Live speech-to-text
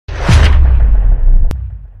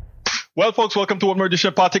Well, folks, welcome to one more edition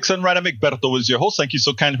of Politics and Random. Egberto is your host. Thank you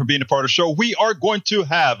so kindly for being a part of the show. We are going to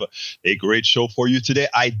have a great show for you today.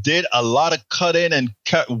 I did a lot of cut in and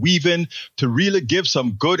weaving to really give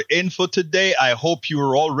some good info today. I hope you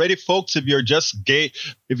are all ready, folks. If you're just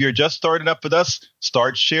starting up with us,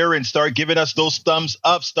 start sharing, start giving us those thumbs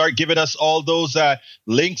up, start giving us all those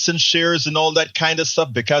links and shares and all that kind of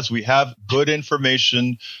stuff, because we have good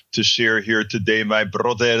information to share here today, my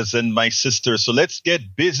brothers and my sisters. So let's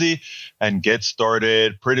get busy and get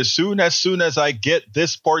started pretty soon as I get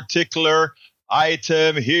this particular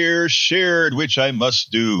item here shared, which I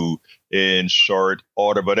must do in short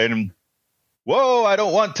order. But then, whoa, I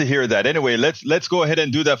don't want to hear that. Anyway, let's go ahead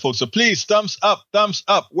and do that, folks. So please, thumbs up, thumbs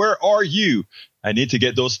up. Where are you? I need to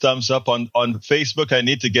get those thumbs up on Facebook. I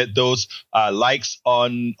need to get those likes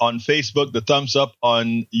on Facebook, the thumbs up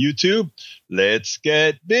on YouTube. Let's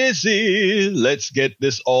get busy. Let's get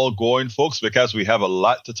this all going, folks, because we have a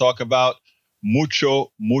lot to talk about. Mucho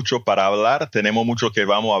para hablar. Tenemos mucho que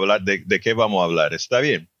vamos a hablar. ¿De qué vamos a hablar? Está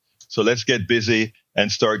bien. So let's get busy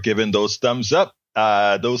and start giving those thumbs up.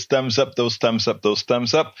 Those thumbs up, those thumbs up, those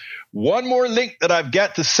thumbs up. One more link that I've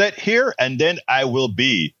got to set here, and then I will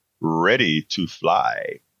be ready to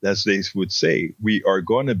fly. As they would say, we are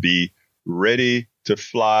going to be ready to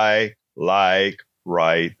fly like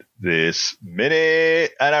right this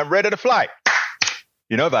minute. And I'm ready to fly.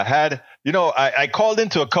 You know, if I had, I called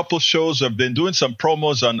into a couple shows. I've been doing some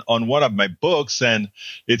promos on one of my books, and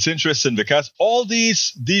it's interesting because all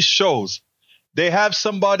these shows, they have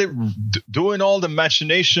somebody doing all the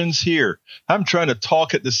machinations here. I'm trying to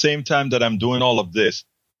talk at the same time that I'm doing all of this.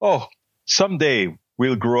 Oh, someday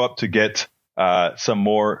we'll grow up to get some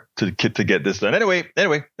more to get this done. Anyway,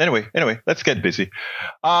 let's get busy.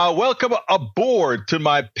 Welcome aboard to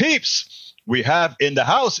my peeps. We have in the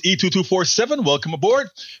house E2247. Welcome aboard.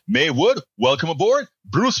 Maywood, welcome aboard.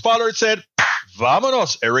 Bruce Pollard said,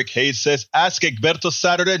 Vámonos. Eric Hayes says, Ask Egberto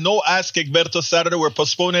Saturday. No Ask Egberto Saturday. We're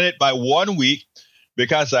postponing it by 1 week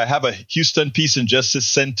because I have a Houston Peace and Justice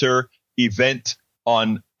Center event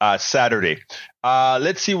on Saturday.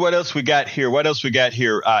 Let's see what else we got here.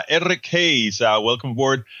 Eric Hayes, welcome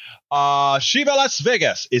aboard. Shiva Las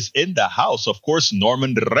Vegas is in the house. Of course,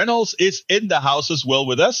 Norman Reynolds is in the house as well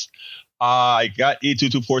with us. I got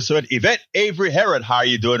E2247. Yvette Avery Herod, how are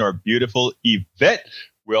you doing? Our beautiful Yvette.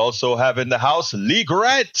 We also have in the house Lee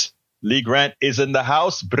Grant. Lee Grant is in the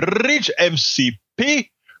house. Bridge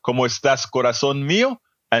MCP. ¿Cómo estás, corazón mío?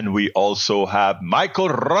 And we also have Michael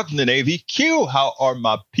Rodney, AVQ. How are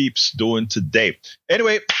my peeps doing today?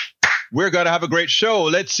 Anyway, we're going to have a great show.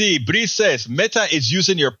 Let's see. Bree says, Meta is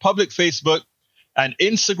using your public Facebook and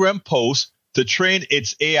Instagram posts to train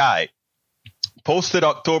its AI. Posted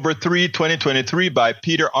October 3, 2023 by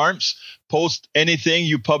Peter Arms. Post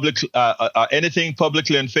anything anything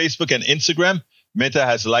publicly on Facebook and Instagram. Meta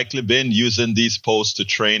has likely been using these posts to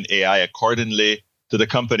train AI accordingly to the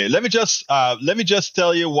company. Let me just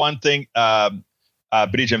tell you one thing,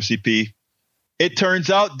 Bridge MCP. It turns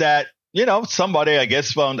out that, somebody, I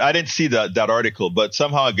guess, found, I didn't see that article, but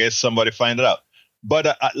somehow I guess somebody found it out.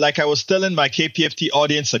 But like I was telling my KPFT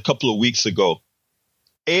audience a couple of weeks ago,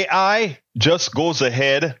 AI just goes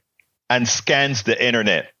ahead and scans the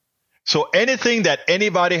internet. So anything that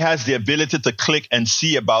anybody has the ability to click and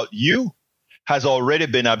see about you has already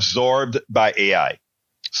been absorbed by AI.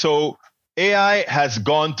 So AI has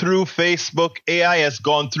gone through Facebook. AI has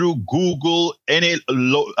gone through Google, any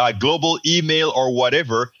global email or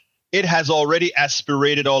whatever. It has already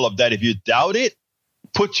aspirated all of that. If you doubt it,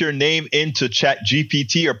 put your name into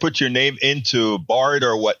ChatGPT or put your name into Bard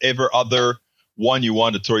or whatever other one you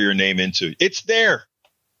want to throw your name into. It's there.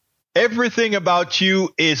 Everything about you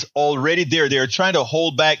is already there. They're trying to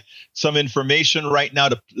hold back some information right now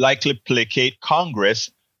to likely placate Congress,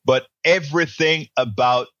 but everything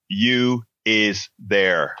about you is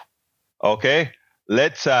there. Okay?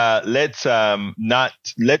 Let's not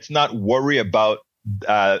worry about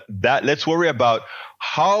that. Let's worry about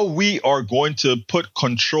how we are going to put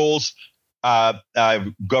controls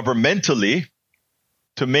governmentally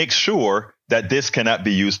to make sure that this cannot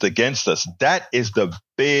be used against us. That is the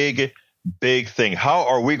big thing. How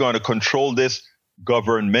are we going to control this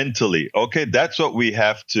governmentally? Okay, that's what we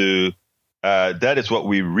have to, that is what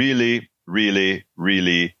we really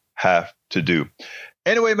have to do.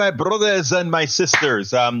 Anyway, my brothers and my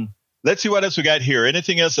sisters, let's see what else we got here.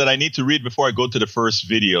 Anything else that I need to read before I go to the first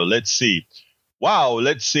video? Let's see. Wow,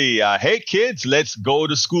 let's see. Hey, kids, let's go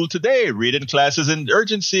to school today. Reading classes in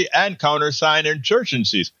urgency and countersign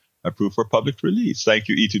urgencies. Approved for public release. Thank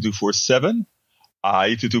you, E2247.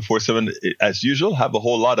 E2247, as usual, have a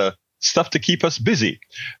whole lot of stuff to keep us busy.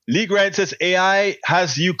 Lee Grant says, AI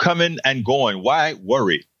has you coming and going. Why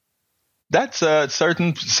worry? That's a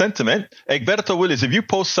certain sentiment. Egberto Willis, if you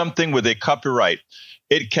post something with a copyright,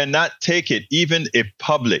 it cannot take it, even if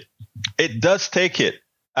public. It does take it.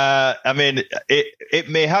 It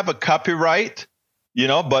may have a copyright,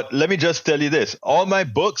 but let me just tell you this. All my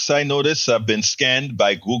books, I notice, have been scanned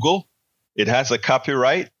by Google. It has a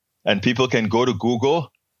copyright, and people can go to Google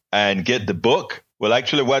and get the book. Well,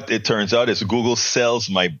 actually, what it turns out is Google sells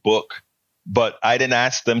my book, but I didn't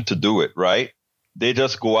ask them to do it, right? They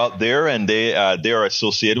just go out there and they are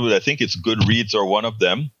associated with, I think it's Goodreads or one of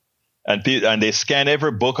them. And they scan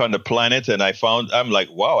every book on the planet. And I'm like,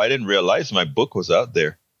 wow, I didn't realize my book was out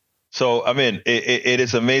there. So, it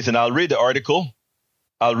is amazing. I'll read the article.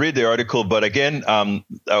 But again,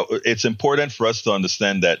 it's important for us to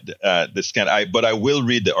understand that the scan, but I will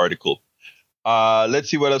read the article. Let's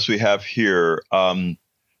see what else we have here.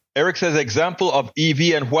 Eric says, example of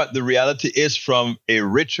EV and what the reality is from a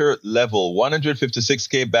richer level.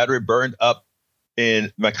 156K battery burned up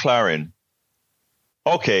in McLaren.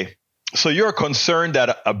 Okay, so you're concerned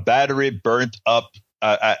that a battery burned up,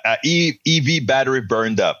 EV battery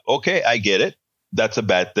burned up. Okay, I get it. That's a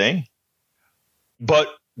bad thing. But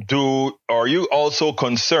are you also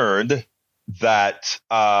concerned that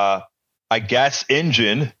a gas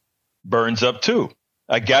engine burns up too?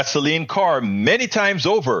 A gasoline car many times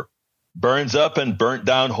over burns up and burnt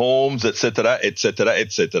down homes, etc., etc.,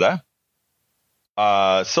 etc.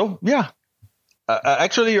 So, yeah.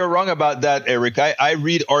 Actually, you're wrong about that, Eric. I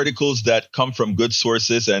read articles that come from good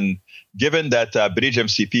sources. And given that Bridge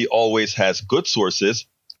MCP always has good sources,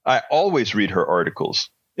 I always read her articles.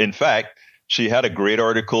 In fact, she had a great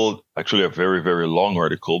article, actually a very, very long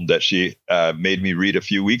article that she made me read a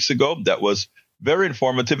few weeks ago that was very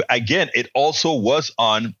informative. Again, it also was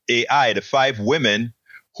on AI, the 5 women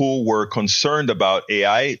who were concerned about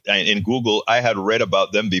AI in Google. I had read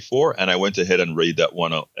about them before, and I went ahead and read that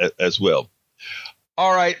one as well.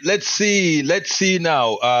 All right, let's see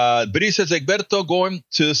now. Bri says, Egberto, going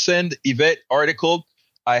to send Yvette article.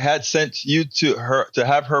 I had sent you to her to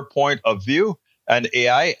have her point of view and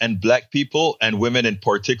AI and Black people and women in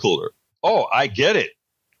particular. Oh, I get it.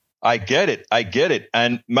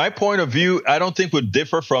 And my point of view, I don't think would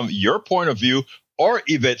differ from your point of view or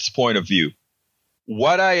Yvette's point of view.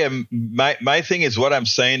 My thing is what I'm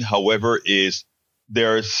saying, however, is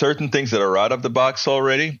there are certain things that are out of the box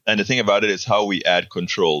already. And the thing about it is how we add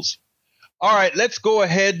controls. All right, let's go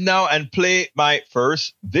ahead now and play my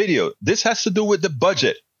first video. This has to do with the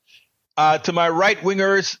budget. To my right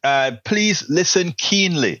wingers, please listen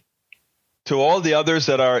keenly. To all the others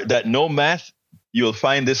that know math, you'll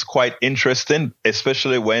find this quite interesting,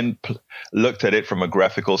 especially when looked at it from a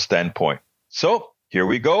graphical standpoint. So here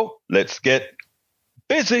we go. Let's get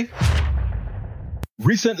busy.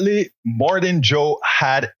 Recently, Martin Joe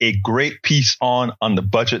had a great piece on the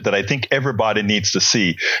budget that I think everybody needs to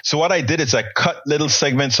see. So what I did is I cut little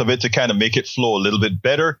segments of it to kind of make it flow a little bit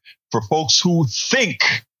better for folks who think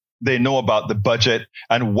they know about the budget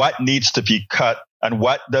and what needs to be cut and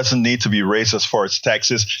what doesn't need to be raised as far as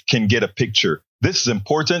taxes can get a picture. This is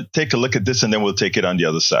important. Take a look at this and then we'll take it on the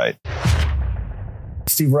other side.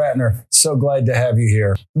 Steve Ratner, so glad to have you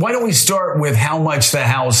here. Why don't we start with how much the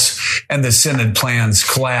House and the Senate plans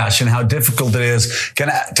clash and how difficult it is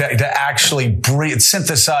to actually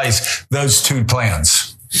synthesize those two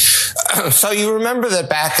plans? So you remember that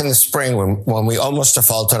back in the spring when we almost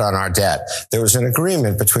defaulted on our debt, there was an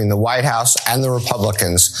agreement between the White House and the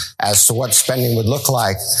Republicans as to what spending would look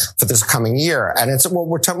like for this coming year. And when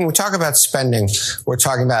we talk about spending, we're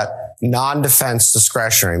talking about non-defense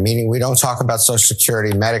discretionary, meaning we don't talk about Social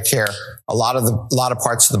Security, Medicare, a lot of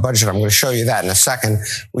parts of the budget. I'm going to show you that in a second.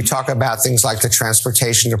 We talk about things like the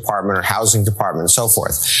Transportation Department or Housing Department and so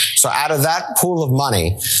forth. So out of that pool of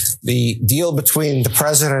money, the deal between the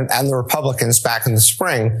president and the Republicans back in the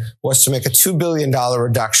spring was to make a $2 billion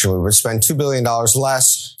reduction. We would spend $2 billion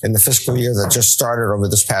less in the fiscal year that just started over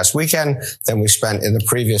this past weekend than we spent in the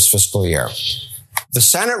previous fiscal year. The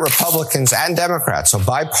Senate Republicans and Democrats, so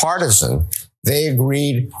bipartisan, they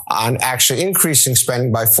agreed on actually increasing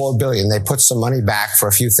spending by $4 billion. They put some money back for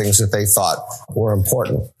a few things that they thought were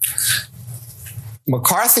important.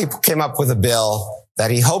 McCarthy came up with a bill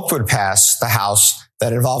that he hoped would pass the House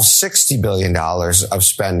that involves $60 billion of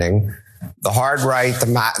spending. The hard right, the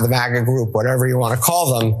MAGA group, whatever you want to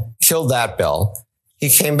call them, killed that bill. He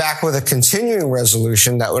came back with a continuing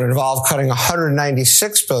resolution that would involve cutting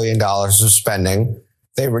 $196 billion of spending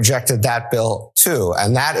they rejected that bill too.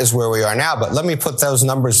 And that is where we are now. But let me put those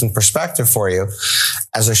numbers in perspective for you.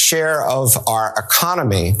 As a share of our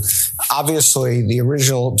economy, obviously the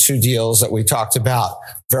original two deals that we talked about,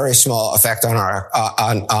 very small effect on our,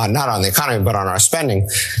 not on the economy, but on our spending.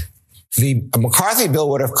 The McCarthy bill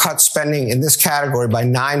would have cut spending in this category by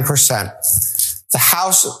 9%. The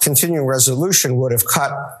House continuing resolution would have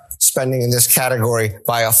cut spending in this category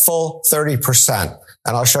by a full 30%.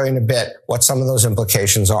 And I'll show you in a bit what some of those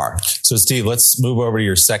implications are. So, Steve, let's move over to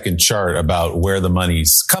your second chart about where the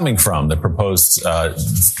money's coming from. The proposed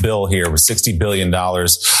bill here was $60 billion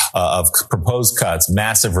of proposed cuts,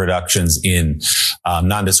 massive reductions in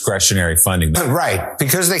non-discretionary funding. Right,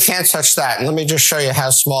 because they can't touch that. And let me just show you how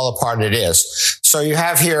small a part it is. So you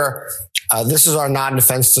have here, this is our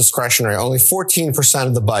non-defense discretionary, only 14%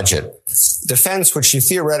 of the budget. Defense, which you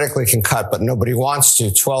theoretically can cut, but nobody wants to,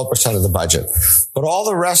 12% of the budget. But all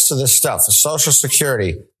the rest of this stuff, Social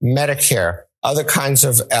Security, Medicare, other kinds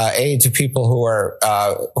of aid to people who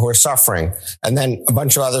are suffering, and then a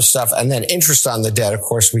bunch of other stuff, and then interest on the debt, of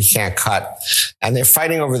course, we can't cut. And they're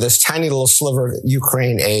fighting over this tiny little sliver of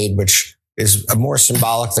Ukraine aid, which is more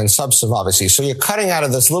symbolic than substantive, obviously. So you're cutting out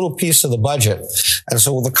of this little piece of the budget. And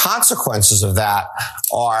so the consequences of that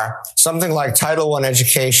are something like Title I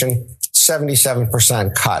education,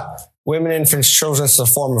 77% cut. Women, infants, children, it's a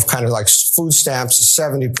form of kind of like food stamps,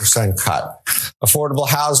 70% cut. Affordable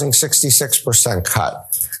housing, 66%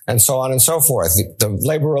 cut. And so on and so forth. The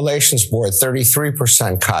Labor Relations Board,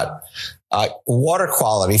 33% cut. Water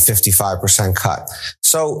quality, 55% cut.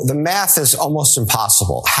 So the math is almost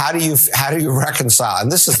impossible. How do you reconcile?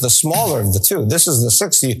 And this is the smaller of the two. This is the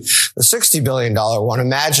 $60 billion one.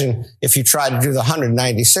 Imagine if you try to do the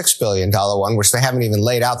 $196 billion one, which they haven't even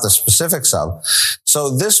laid out the specifics of.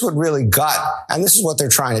 So this would really gut, and this is what they're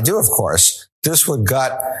trying to do, of course. This would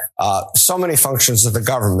gut so many functions of the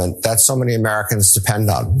government that so many Americans depend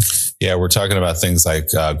on. Yeah, we're talking about things like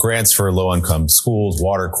grants for low-income schools,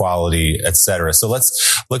 water quality, et cetera. So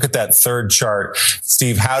let's look at that third chart.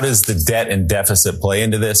 Steve, how does the debt and deficit play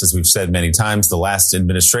into this? As we've said many times, the last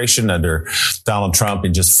administration under Donald Trump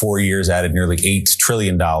in just 4 years added nearly $8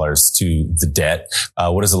 trillion to the debt.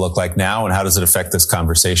 What does it look like now, and how does it affect this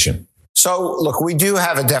conversation? So, look, we do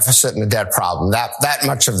have a deficit and a debt problem. That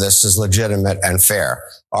much of this is legitimate and fair.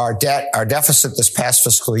 Our deficit this past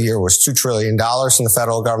fiscal year was $2 trillion in the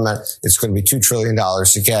federal government. It's going to be $2 trillion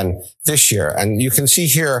again this year. And you can see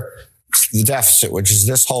here the deficit, which is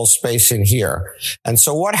this whole space in here. And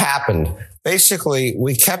so what happened? Basically,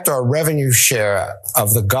 we kept our revenue share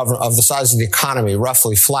of the size of the economy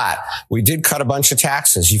roughly flat. We did cut a bunch of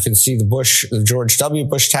taxes. You can see the George W.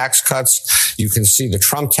 Bush tax cuts. You can see the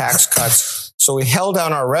Trump tax cuts. So we held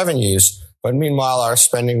down our revenues, but meanwhile, our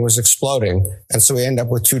spending was exploding. And so we end up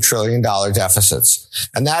with $2 trillion deficits.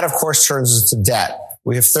 And that, of course, turns into debt.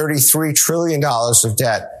 We have $33 trillion of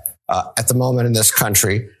debt at the moment in this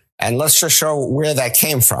country. And let's just show where that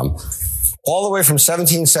came from. All the way from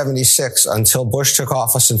 1776 until Bush took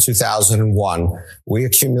office in 2001, we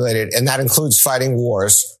accumulated, and that includes fighting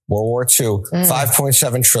wars, World War II,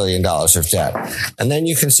 $5.7 trillion of debt. And then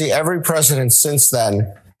you can see every president since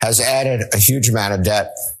then has added a huge amount of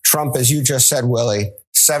debt. Trump, as you just said, Willie,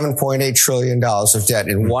 $7.8 trillion of debt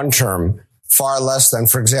in one term, far less than,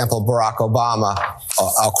 for example, Barack Obama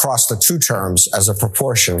across the two terms as a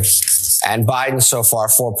proportion. And Biden so far,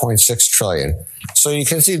 4.6 trillion. So you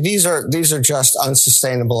can see these are just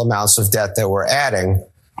unsustainable amounts of debt that we're adding,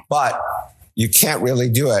 but you can't really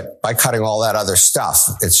do it by cutting all that other stuff.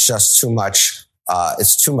 It's just too much.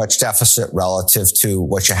 It's too much deficit relative to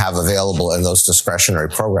what you have available in those discretionary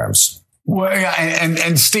programs. Well, yeah,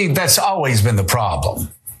 and Steve, that's always been the problem.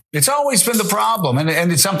 It's always been the problem.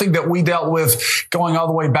 And it's something that we dealt with going all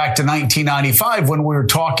the way back to 1995 when we were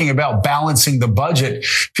talking about balancing the budget.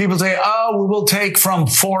 People say, oh, we will take from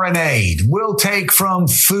foreign aid. We'll take from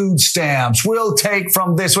food stamps. We'll take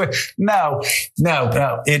from this way. No.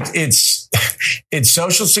 It's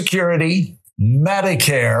Social Security,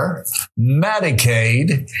 Medicare,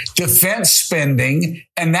 Medicaid, defense spending,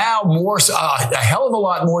 and now more, a hell of a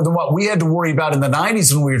lot more than what we had to worry about in the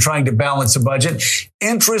 90s when we were trying to balance the budget,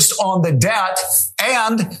 interest on the debt,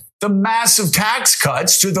 and the massive tax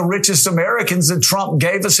cuts to the richest Americans that Trump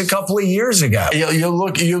gave us a couple of years ago. You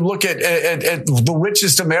look at the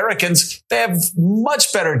richest Americans, they have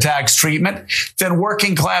much better tax treatment than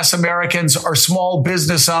working class Americans or small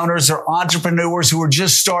business owners or entrepreneurs who are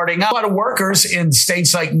just starting up. A lot of workers in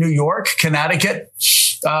states like New York, Connecticut,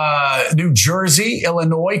 New Jersey,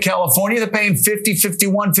 Illinois, California, they're paying 50,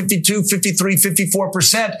 51, 52, 53,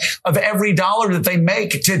 54% of every dollar that they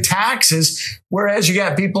make to taxes. Whereas you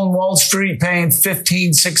got people in Wall Street paying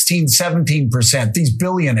 15, 16, 17%, these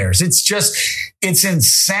billionaires. It's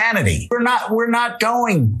insanity. We're not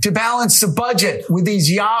going to balance the budget with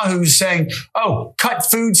these yahoos saying, oh, cut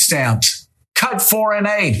food stamps, cut foreign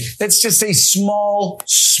aid. That's just a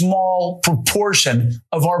small proportion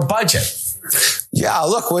of our budget. Yeah,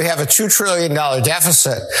 look, we have a $2 trillion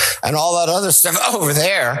deficit, and all that other stuff over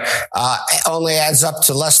there only adds up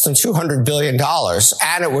to less than $200 billion,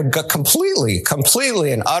 and it would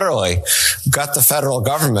completely and utterly gut the federal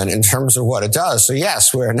government in terms of what it does. So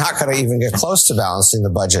yes, we're not going to even get close to balancing the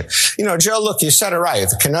budget. You know, Joe, look, you said it right.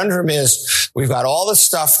 The conundrum is we've got all this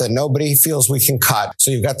stuff that nobody feels we can cut. So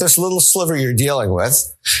you've got this little sliver you're dealing with,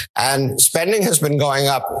 and spending has been going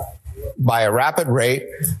up by a rapid rate.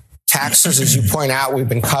 Taxes, as you point out, we've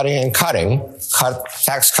been cutting and cutting,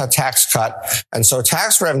 tax cut. And so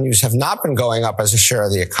tax revenues have not been going up as a share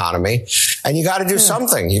of the economy. And you got to do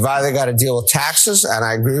something. You've either got to deal with taxes, and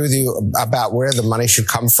I agree with you about where the money should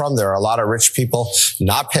come from. There are a lot of rich people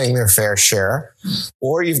not paying their fair share.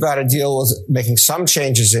 Or you've got to deal with making some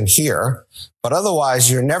changes in here. But otherwise,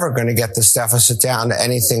 you're never going to get this deficit down to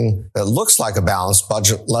anything that looks like a balanced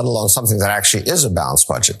budget, let alone something that actually is a balanced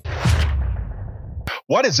budget.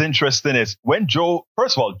 What is interesting is when Joe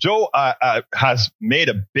has made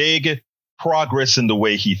a big progress in the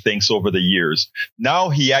way he thinks over the years. Now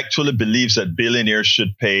he actually believes that billionaires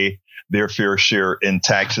should pay their fair share in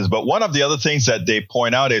taxes. But one of the other things that they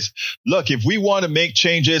point out is, look, if we want to make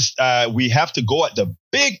changes, we have to go at the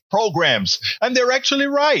big programs. And they're actually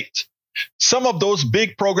right. Some of those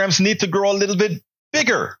big programs need to grow a little bit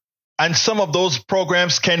bigger. And some of those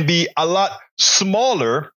programs can be a lot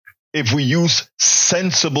smaller if we use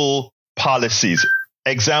sensible policies.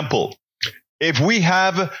 Example, if we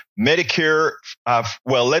have Medicare,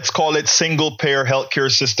 let's call it single payer healthcare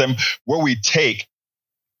system, where we take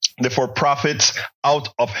the for-profits out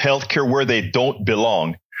of healthcare where they don't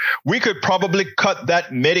belong, we could probably cut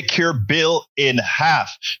that Medicare bill in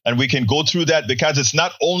half. And we can go through that because it's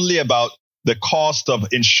not only about the cost of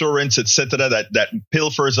insurance, et cetera, that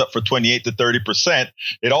pilfers up for 28 to 30%.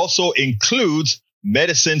 It also includes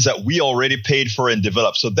medicines that we already paid for and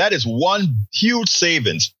developed. So that is one huge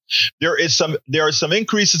savings. There are some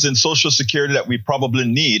increases in Social Security that we probably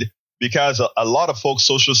need because a lot of folks'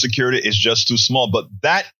 Social Security is just too small. But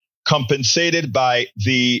that compensated by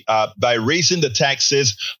raising the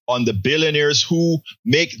taxes on the billionaires who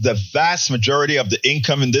make the vast majority of the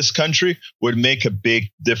income in this country would make a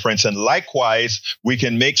big difference. And likewise, we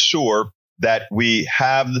can make sure that we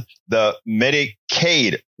have the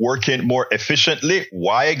Medicaid working more efficiently.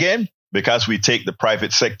 Why again? Because we take the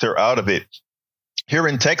private sector out of it. Here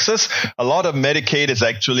in Texas, a lot of Medicaid is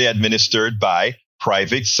actually administered by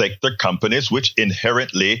private sector companies, which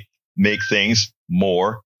inherently make things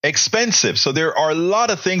more expensive. So there are a lot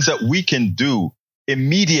of things that we can do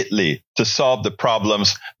immediately to solve the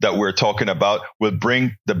problems that we're talking about, will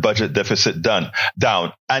bring the budget deficit down.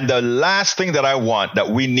 And the last thing that I want that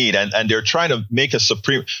we need, and they're trying to make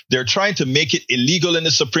they're trying to make it illegal in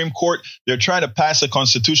the Supreme Court. They're trying to pass a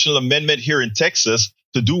constitutional amendment here in Texas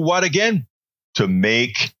to do what again? To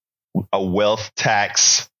make a wealth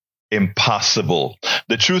tax impossible.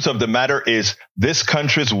 The truth of the matter is this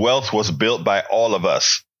country's wealth was built by all of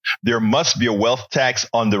us. There must be a wealth tax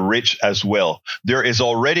on the rich as well. There is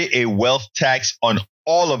already a wealth tax on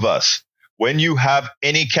all of us. When you have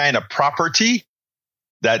any kind of property,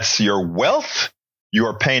 that's your wealth, you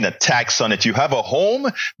are paying a tax on it. You have a home,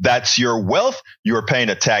 that's your wealth, you are paying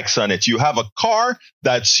a tax on it. You have a car,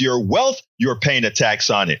 that's your wealth, you're paying a tax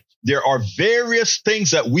on it. There are various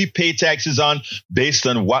things that we pay taxes on based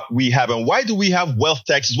on what we have. And why do we have wealth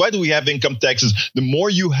taxes? Why do we have income taxes? The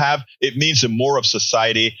more you have, it means the more of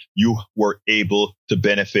society you were able to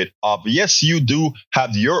benefit of. Yes, you do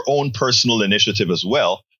have your own personal initiative as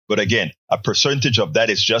well. But again, a percentage of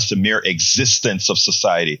that is just a mere existence of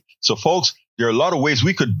society. So folks, there are a lot of ways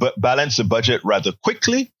we could balance the budget rather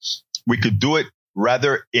quickly. We could do it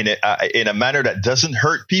rather in a manner that doesn't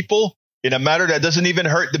hurt people, in a manner that doesn't even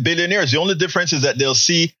hurt the billionaires. The only difference is that they'll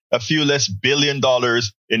see a few less $1 billion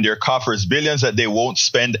in their coffers, billions that they won't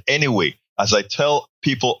spend anyway. As I tell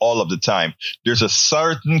people all of the time, there's a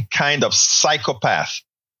certain kind of psychopath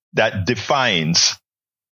that defines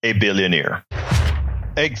a billionaire.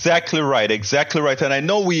 Exactly right. And I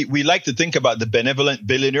know we like to think about the benevolent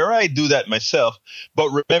billionaire. I do that myself.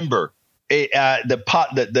 But remember,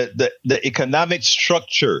 the economic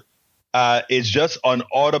structure is just on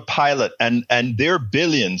autopilot, and their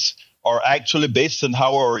billions are actually based on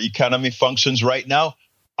how our economy functions right now.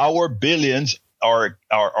 Our billions are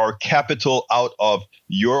capital out of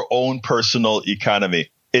your own personal economy.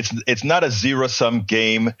 It's not a zero-sum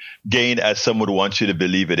gain as some would want you to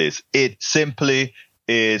believe it is. It simply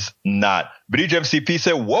is not. Bridge MCP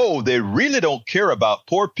said, whoa, they really don't care about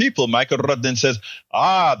poor people. Michael Rudden says,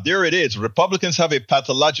 there it is. Republicans have a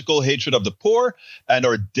pathological hatred of the poor and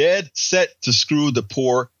are dead set to screw the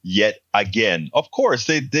poor yet again. Of course,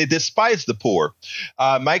 they despise the poor.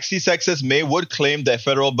 Mike Cisak says, May would claim the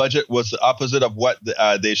federal budget was the opposite of what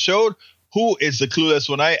they showed. Who is the clueless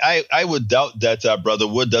one? I would doubt that Brother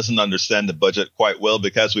Wood doesn't understand the budget quite well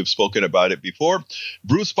because we've spoken about it before.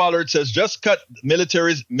 Bruce Pollard says, just cut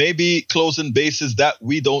militaries, maybe closing bases that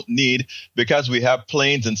we don't need because we have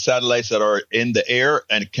planes and satellites that are in the air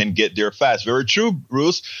and can get there fast. Very true,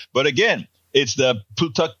 Bruce. But again, it's the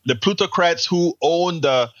plutocrats who own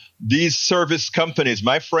these service companies.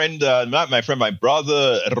 My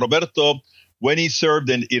brother Roberto, when he served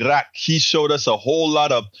in Iraq, he showed us a whole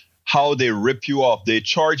lot of how they rip you off. They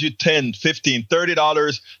charge you $10, $15,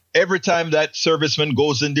 $30 every time that serviceman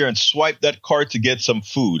goes in there and swipe that card to get some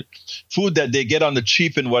food that they get on the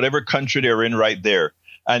cheap in whatever country they're in right there.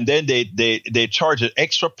 And then they charge an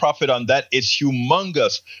extra profit on that. It's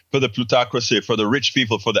humongous for the plutocracy, for the rich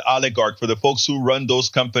people, for the oligarch, for the folks who run those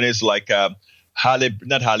companies like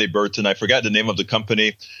not Halliburton. I forgot the name of the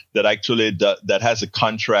company that actually that has a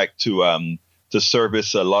contract to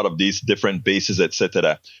service a lot of these different bases,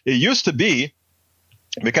 etc. It used to be,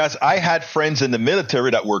 because I had friends in the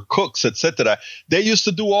military that were cooks, etc. They used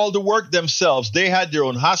to do all the work themselves. They had their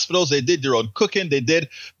own hospitals. They did their own cooking. They did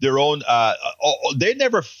their own. They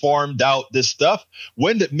never farmed out this stuff.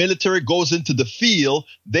 When the military goes into the field,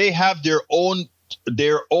 they have their own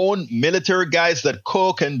military guys that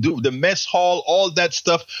cook and do the mess hall. All that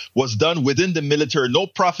stuff was done within the military. No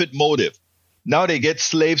profit motive. Now they get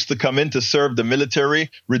slaves to come in to serve the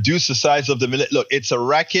military, reduce the size of the military. Look, it's a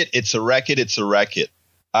racket. It's a racket. It's a racket.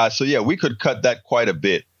 So, yeah, we could cut that quite a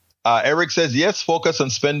bit. Eric says, yes, focus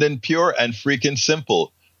on spending pure and freaking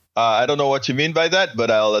simple. I don't know what you mean by that,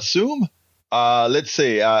 but I'll assume. Let's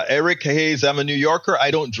see. Eric Hayes, I'm a New Yorker.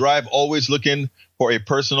 I don't drive, always looking for a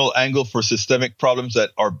personal angle for systemic problems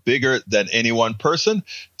that are bigger than any one person.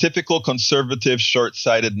 Typical conservative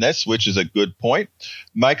short-sightedness, which is a good point.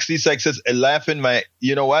 Mike Cisak says,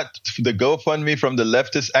 you know what? The GoFundMe from the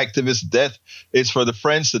leftist activist death is for the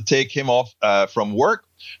friends to take him off from work.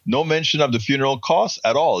 No mention of the funeral costs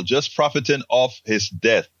at all, just profiting off his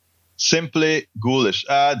death. Simply ghoulish.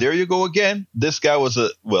 There you go again. This guy was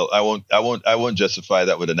I won't justify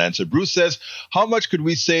that with an answer. Bruce says, how much could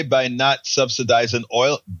we save by not subsidizing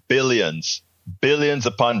oil? Billions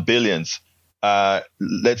upon billions.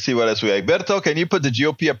 Let's see what else we have. Berto, can you put the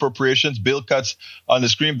GOP appropriations bill cuts on the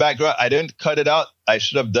screen background? I didn't cut it out. I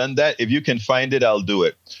should have done that. If you can find it, I'll do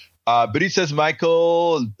it. But he says,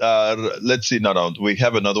 Michael, let's see. No, we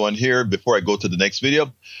have another one here before I go to the next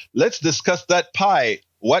video. Let's discuss that pie.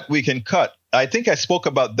 What we can cut. I think I spoke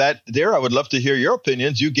about that there. I would love to hear your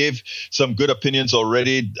opinions. You gave some good opinions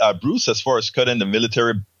already, Bruce, as far as cutting the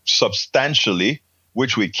military substantially,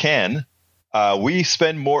 which we can. We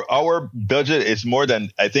spend more. Our budget is more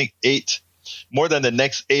than, I think, more than the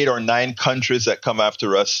next 8 or 9 countries that come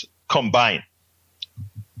after us combined.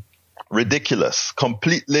 Ridiculous,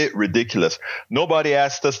 completely ridiculous. Nobody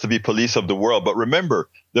asked us to be police of the world. But remember,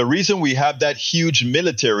 the reason we have that huge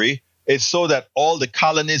military is so that all the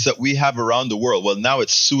colonies that we have around the world, well, now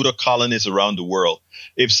it's pseudo colonies around the world.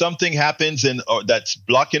 If something happens that's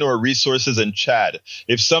blocking our resources in Chad,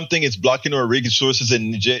 if something is blocking our resources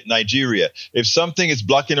in Nigeria, if something is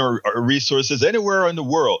blocking our resources anywhere in the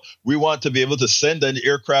world, we want to be able to send an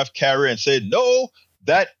aircraft carrier and say, no,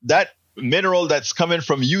 that mineral that's coming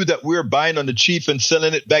from you that we're buying on the cheap and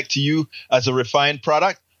selling it back to you as a refined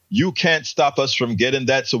product, you can't stop us from getting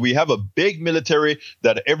that. So we have a big military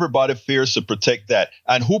that everybody fears to protect that.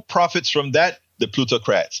 And who profits from that? The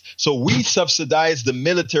plutocrats. So we subsidize the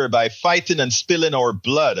military by fighting and spilling our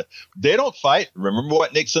blood. They don't fight. Remember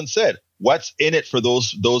what Nixon said. What's in it for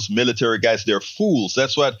those military guys? They're fools.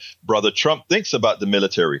 That's what Brother Trump thinks about the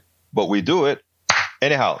military. But we do it.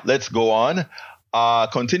 Anyhow, let's go on.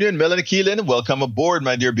 Continuing, Melanie Keelan, welcome aboard,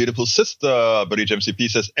 my dear beautiful sister. Bridge MCP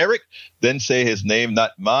says Eric, then say his name,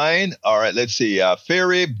 not mine. All right, let's see.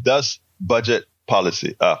 Ferry does budget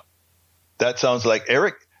policy. That sounds like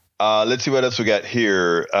Eric. Let's see what else we got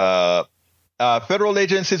here. Federal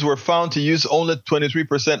agencies were found to use only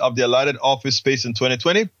 23% of the allotted office space in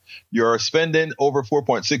 2020. You're spending over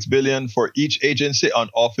 $4.6 billion for each agency on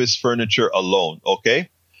office furniture alone. Okay.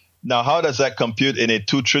 Now, how does that compute in a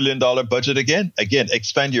 $2 trillion budget again? Again,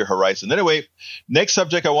 expand your horizon. Anyway, next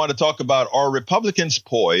subject I want to talk about, are Republicans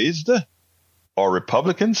poised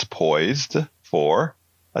for,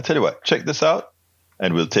 I'll tell you what, check this out,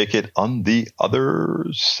 and we'll take it on the other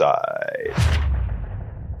side.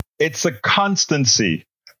 It's a constancy.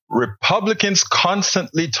 Republicans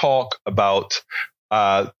constantly talk about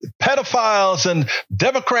pedophiles, and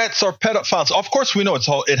Democrats are pedophiles. Of course, we know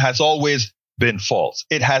it has always been false.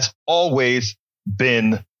 It has always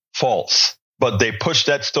been false. But they push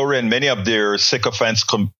that story, and many of their sycophants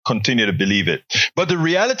continue to believe it. But the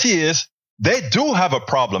reality is they do have a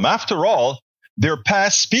problem. After all, their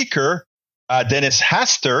past speaker, Dennis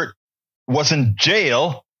Hastert, was in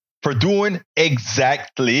jail for doing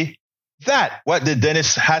exactly that. What did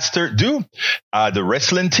Dennis Hastert do? The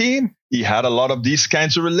wrestling team, he had a lot of these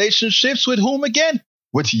kinds of relationships with whom again?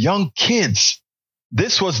 With young kids.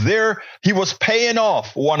 This was he was paying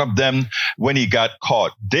off one of them when he got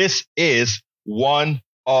caught. This is one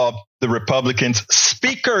of the Republicans'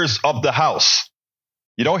 speakers of the House.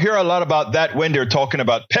 You don't hear a lot about that when they're talking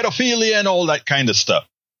about pedophilia and all that kind of stuff.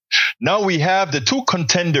 Now we have the two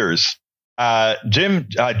contenders, Jordan,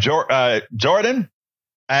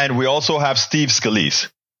 and we also have Steve Scalise.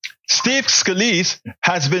 Steve Scalise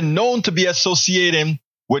has been known to be associating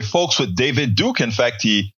with folks with David Duke. In fact,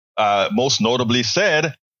 he most notably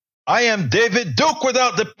said, "I am David Duke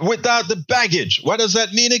without the baggage." What does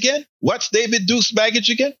that mean again? What's David Duke's baggage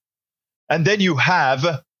again? And then you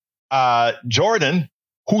have Jordan,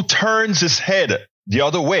 who turns his head the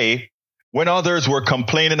other way when others were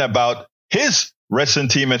complaining about his wrestling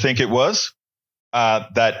team, I think it was,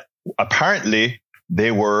 that apparently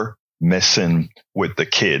they were messing with the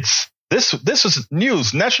kids. This is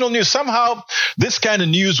news, national news. Somehow, this kind of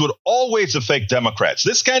news would always affect Democrats.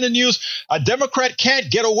 This kind of news, a Democrat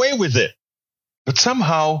can't get away with it. But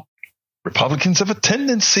somehow, Republicans have a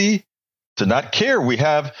tendency to not care. We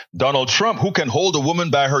have Donald Trump, who can hold a woman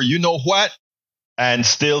by her you-know-what and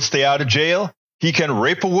still stay out of jail. He can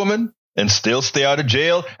rape a woman and still stay out of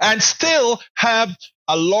jail and still have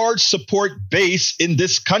a large support base in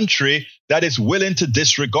this country that is willing to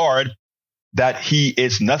disregard that he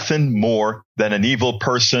is nothing more than an evil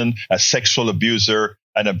person, a sexual abuser,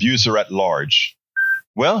 an abuser at large.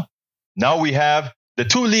 Well, now we have the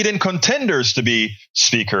two leading contenders to be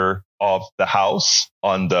Speaker of the House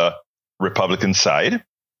on the Republican side.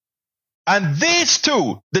 And these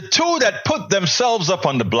two, the two that put themselves up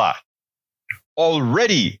on the block,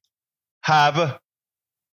 already have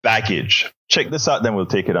baggage. Check this out, then we'll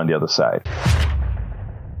take it on the other side.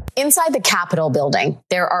 Inside the Capitol building,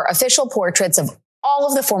 there are official portraits of all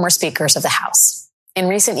of the former speakers of the House. In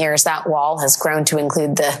recent years, that wall has grown to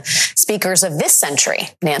include the speakers of this century,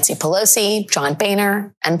 Nancy Pelosi, John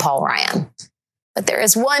Boehner, and Paul Ryan. But there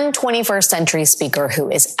is one 21st century speaker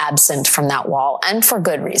who is absent from that wall, and for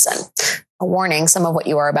good reason. A warning, some of what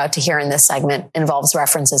you are about to hear in this segment involves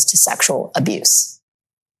references to sexual abuse.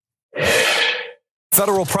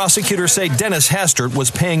 Federal prosecutors say Dennis Hastert was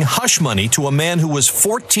paying hush money to a man who was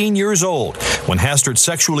 14 years old when Hastert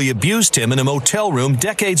sexually abused him in a motel room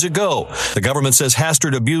decades ago. The government says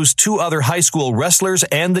Hastert abused two other high school wrestlers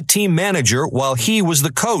and the team manager while he was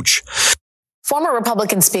the coach. Former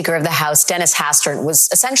Republican Speaker of the House, Dennis Hastert, was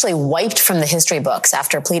essentially wiped from the history books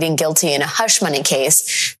after pleading guilty in a hush money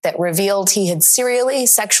case that revealed he had serially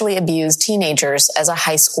sexually abused teenagers as a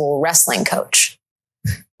high school wrestling coach.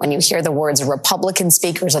 When you hear the words Republican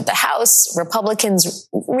speakers of the House, Republicans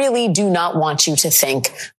really do not want you to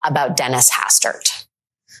think about Dennis Hastert.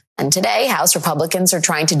 And today, House Republicans are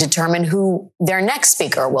trying to determine who their next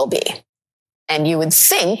speaker will be. And you would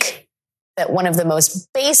think that one of the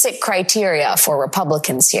most basic criteria for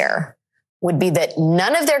Republicans here would be that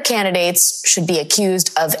none of their candidates should be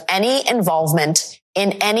accused of any involvement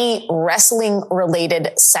in any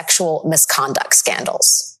wrestling-related sexual misconduct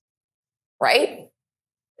scandals. Right?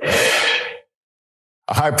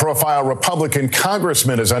 A high-profile Republican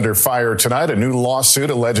congressman is under fire tonight. A new lawsuit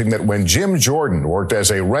alleging that when Jim Jordan worked as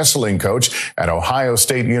a wrestling coach at Ohio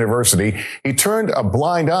State University, he turned a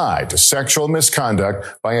blind eye to sexual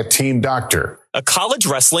misconduct by a team doctor. A college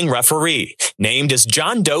wrestling referee named as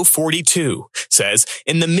John Doe 42 says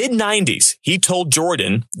in the mid-90s, he told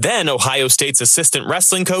Jordan, then Ohio State's assistant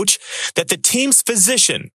wrestling coach, that the team's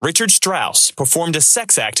physician, Richard Strauss, performed a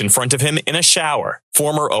sex act in front of him in a shower.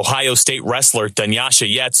 Former Ohio State wrestler Dunyasha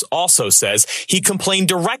Yetz also says he complained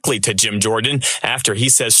directly to Jim Jordan after he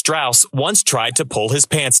says Strauss once tried to pull his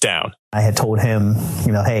pants down. I had told him,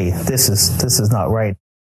 hey, this is not right.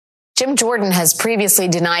 Jim Jordan has previously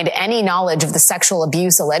denied any knowledge of the sexual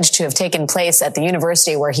abuse alleged to have taken place at the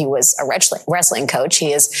university where he was a wrestling coach.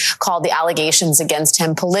 He has called the allegations against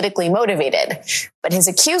him politically motivated, but his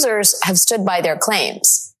accusers have stood by their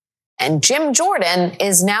claims. And Jim Jordan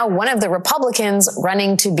is now one of the Republicans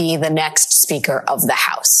running to be the next Speaker of the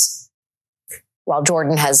House. While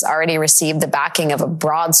Jordan has already received the backing of a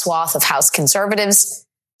broad swath of House conservatives,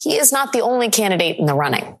 he is not the only candidate in the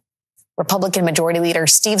running. Republican Majority Leader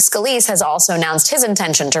Steve Scalise has also announced his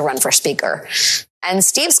intention to run for Speaker. And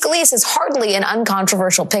Steve Scalise is hardly an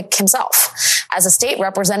uncontroversial pick himself. As a state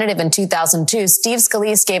representative in 2002, Steve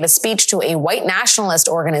Scalise gave a speech to a white nationalist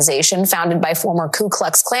organization founded by former Ku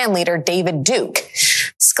Klux Klan leader David Duke.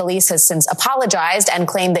 Scalise has since apologized and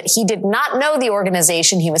claimed that he did not know the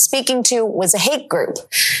organization he was speaking to was a hate group.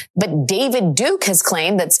 But David Duke has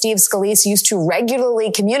claimed that Steve Scalise used to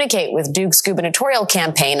regularly communicate with Duke's gubernatorial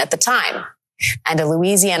campaign at the time. And a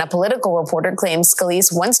Louisiana political reporter claims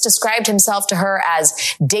Scalise once described himself to her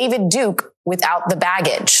as David Duke without the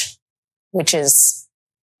baggage. Which is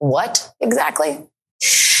what exactly?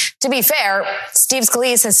 To be fair, Steve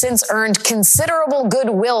Scalise has since earned considerable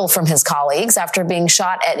goodwill from his colleagues after being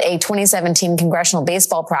shot at a 2017 congressional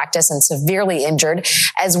baseball practice and severely injured,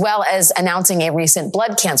 as well as announcing a recent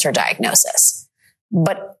blood cancer diagnosis.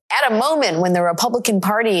 But at a moment when the Republican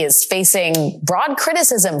Party is facing broad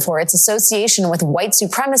criticism for its association with white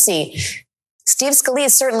supremacy, Steve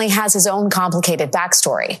Scalise certainly has his own complicated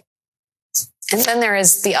backstory. And then there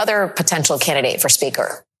is the other potential candidate for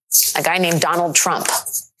Speaker, a guy named Donald Trump.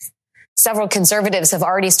 Several conservatives have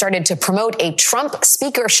already started to promote a Trump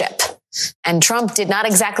speakership. And Trump did not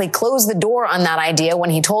exactly close the door on that idea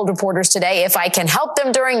when he told reporters today, if I can help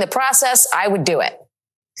them during the process, I would do it.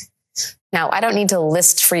 Now, I don't need to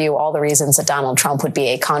list for you all the reasons that Donald Trump would be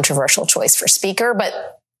a controversial choice for Speaker,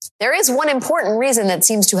 but there is one important reason that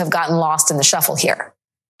seems to have gotten lost in the shuffle here.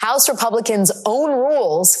 House Republicans' own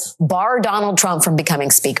rules bar Donald Trump from becoming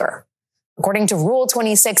Speaker. According to Rule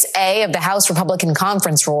 26A of the House Republican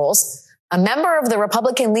Conference Rules, a member of the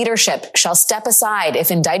Republican leadership shall step aside if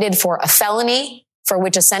indicted for a felony for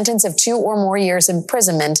which a sentence of 2 or more years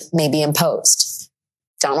imprisonment may be imposed.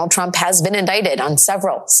 Donald Trump has been indicted on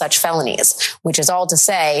several such felonies, which is all to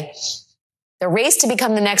say the race to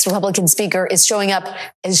become the next Republican Speaker is shaping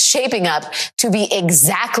up to be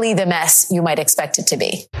exactly the mess you might expect it to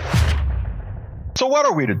be. So what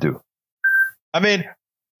are we to do? I mean,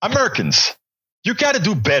 Americans, you got to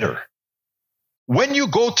do better. When you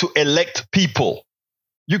go to elect people,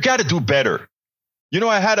 you got to do better. You know,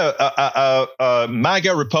 I had a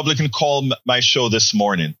MAGA Republican call my show this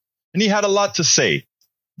morning, and he had a lot to say.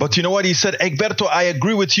 But you know what? He said, Egberto, I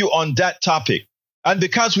agree with you on that topic. And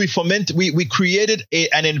because we created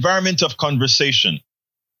an environment of conversation.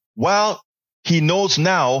 Well, he knows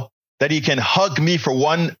now that he can hug me for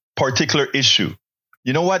one particular issue.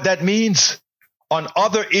 You know what that means? On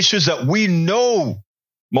other issues that we know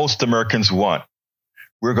most Americans want,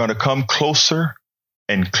 we're going to come closer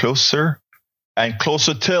and closer and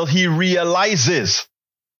closer till he realizes,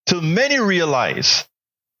 till many realize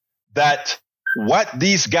that what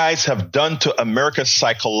these guys have done to America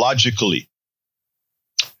psychologically,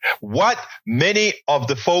 what many of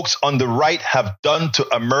the folks on the right have done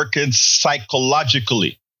to Americans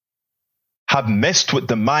psychologically, have messed with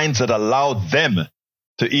the minds that allow them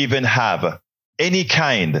to even have any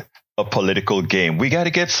kind of political game. We got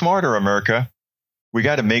to get smarter, America. We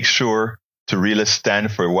got to make sure to really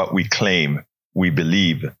stand for what we claim, we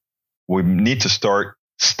believe. We need to start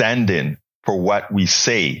standing for what we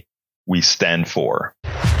say we stand for.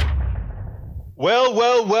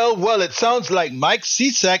 Well, it sounds like Mike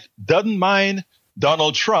Cisak doesn't mind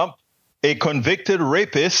Donald Trump, a convicted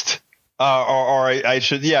rapist,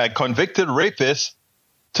 a convicted rapist,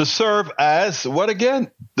 to serve as, what again?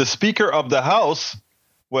 The Speaker of the House.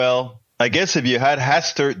 Well, I guess if you had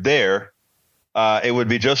Hastert there, it would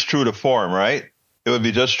be just true to form, right? It would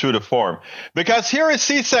be just true to form. Because here is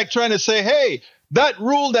Cisak trying to say, hey, that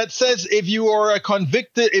rule that says if you are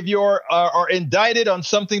convicted, if you are indicted on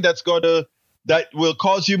something that will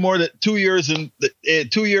cause you more than 2 years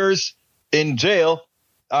in jail,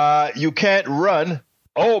 you can't run.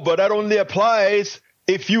 Oh, but that only applies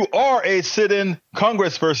if you are a sit-in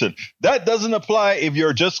congressperson. That doesn't apply if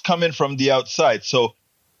you're just coming from the outside. So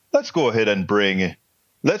let's go ahead and bring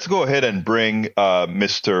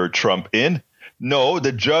Mr. Trump in. No,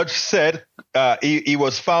 the judge said he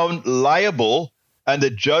was found liable, and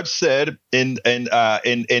the judge said in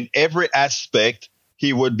every aspect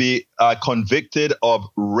he would be convicted of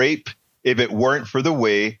rape if it weren't for the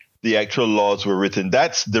way the actual laws were written.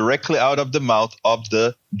 That's directly out of the mouth of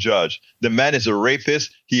the judge. The man is a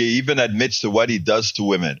rapist. He even admits to what he does to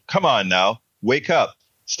women. Come on now. Wake up.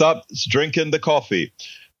 Stop drinking the coffee.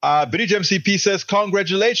 British MCP says,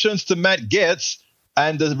 congratulations to Matt Gaetz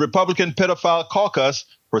and the Republican pedophile caucus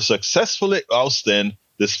for successfully ousting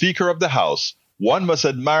the Speaker of the House. One must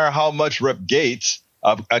admire how much Rep. Gaetz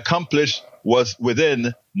accomplished was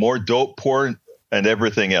within more dope, porn, and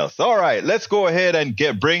everything else. All right, let's go ahead and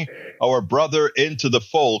bring our brother into the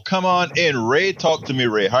fold. Come on in, Ray. Talk to me,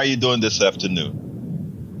 Ray. How are you doing this afternoon?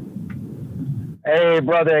 Hey,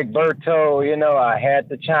 Brother Egberto. You know, I had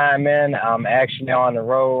to chime in. I'm actually on the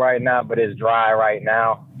road right now, but it's dry right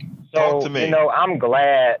now. So, Talk to me. You know, I'm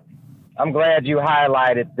glad you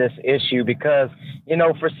highlighted this issue because, you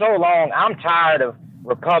know, for so long, I'm tired of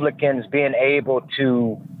Republicans being able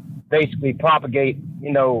to basically propagate,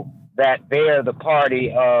 you know, that they're the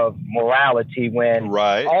party of morality when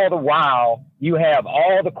all the while you have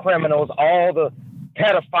all the criminals, all the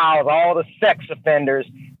pedophiles, all the sex offenders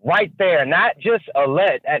right there, not just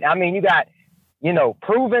alleged. I mean, you got, you know,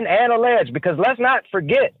 proven and alleged, because let's not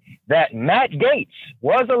forget that Matt Gaetz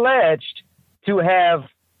was alleged to have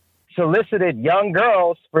solicited young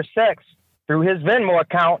girls for sex through his Venmo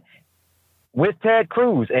account with Ted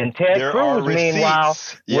Cruz. And Ted Cruz, meanwhile,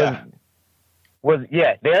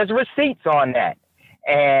 there's receipts on that.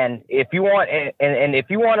 And if you want, and if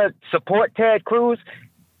you want to support Ted Cruz,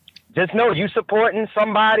 just know you supporting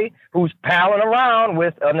somebody who's palling around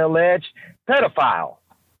with an alleged pedophile.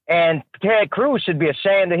 And Ted Cruz should be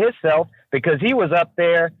ashamed of himself because he was up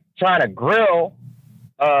there trying to grill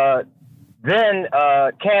then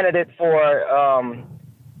candidate for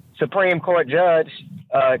Supreme Court Judge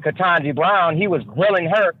Ketanji Brown. He was grilling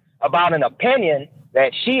her about an opinion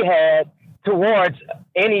that she had towards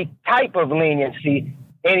any type of leniency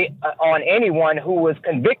on anyone who was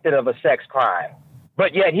convicted of a sex crime.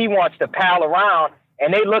 But yet he wants to pal around,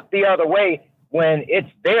 and they look the other way when it's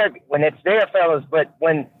their fellas. But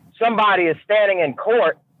when somebody is standing in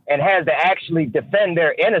court and has to actually defend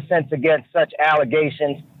their innocence against such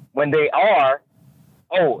allegations, when they are,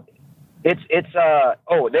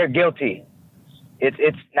 they're guilty.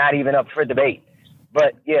 It's not even up for debate.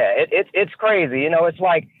 But yeah, it's crazy. You know, it's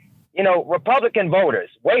like, you know, Republican voters,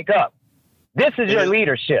 wake up. This is your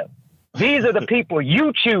leadership. These are the people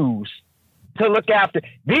you choose to look after.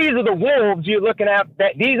 These are the wolves you're looking at.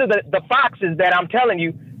 These are the foxes that I'm telling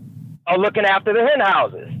you are looking after the hen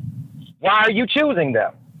houses. Why are you choosing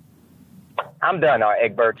them? I'm done,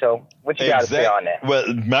 Egberto. What you got to say on that?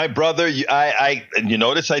 Well, my brother, you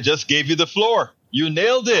notice I just gave you the floor. You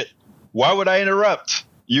nailed it. Why would I interrupt?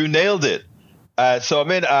 You nailed it. So I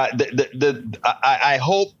mean, I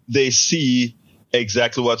hope they see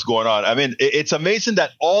exactly what's going on. I mean, it's amazing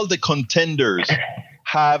that all the contenders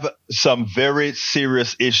have some very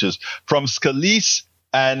serious issues, from Scalise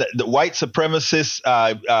and the white supremacist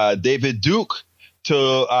David Duke to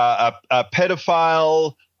a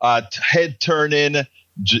pedophile head-turning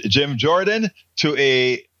Jim Jordan to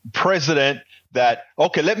a president that,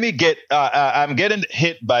 okay, let me get, I'm getting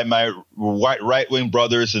hit by my right-wing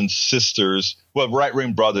brothers and sisters. Well,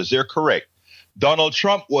 right-wing brothers, they're correct. Donald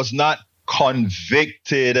Trump was not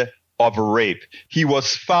convicted of rape. He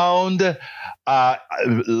was found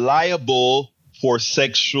liable for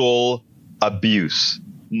sexual abuse.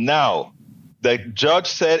 Now, the judge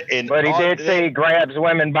said but he did say he grabs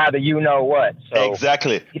women by the you-know-what. So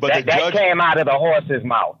exactly. But that came out of the horse's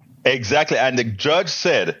mouth. Exactly. And the judge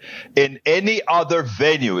said in any other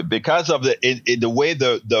venue, because of the way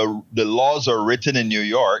the laws are written in New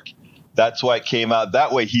York, that's why it came out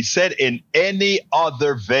that way. He said in any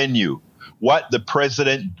other venue, what the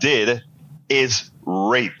president did is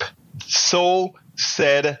rape. So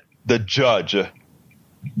said the judge.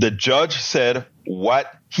 The judge said what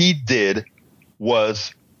he did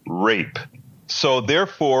was rape. So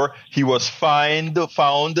therefore, he was found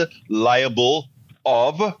liable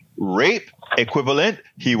of rape equivalent.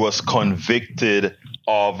 He was convicted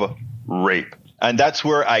of rape. And that's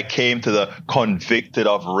where I came to the convicted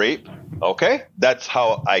of rape. Okay? That's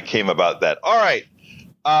how I came about that. All right.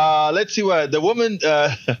 Let's see what the woman.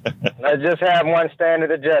 Let's just have one standard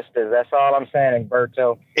of justice. That's all I'm saying,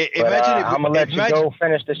 Berto. I'm going to let you go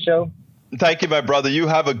finish the show. Thank you, my brother. You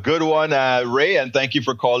have a good one, Ray, and thank you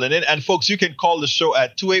for calling in. And folks, you can call the show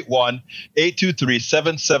at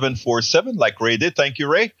 281-823-7747, like Ray did. Thank you,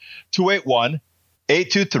 Ray.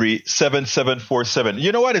 281-823-7747.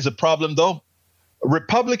 You know what is a problem, though?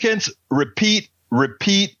 Republicans repeat.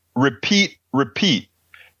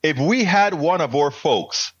 If we had one of our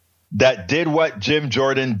folks that did what Jim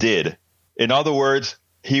Jordan did, in other words,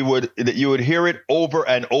 you would hear it over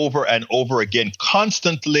and over and over again,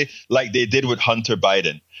 constantly, like they did with Hunter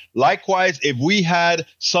Biden. Likewise, if we had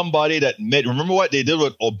somebody that remember what they did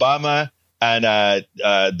with Obama and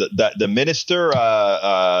the minister,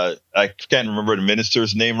 I can't remember the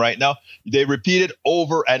minister's name right now. They repeat it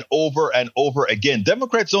over and over and over again.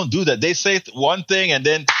 Democrats don't do that. They say one thing and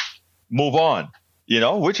then move on,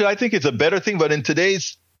 which I think is a better thing. But in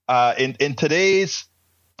today's in today's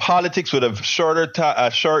politics with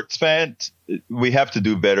a short span, we have to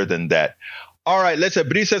do better than that. All right, let's say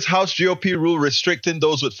Bree says House GOP rule restricting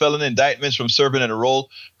those with felony indictments from serving in a role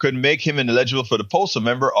could make him ineligible for the post. A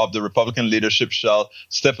member of the Republican leadership shall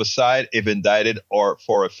step aside if indicted or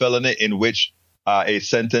for a felony in which a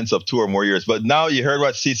sentence of 2 or more years. But now you heard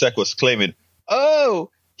what CSEC was claiming.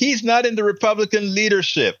 Oh, he's not in the Republican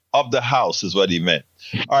leadership of the House is what he meant.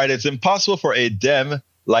 All right, it's impossible for a Dem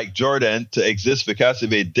like Jordan to exist because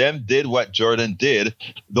if a Dem did what Jordan did,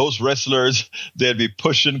 those wrestlers, they'd be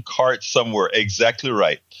pushing carts somewhere. Exactly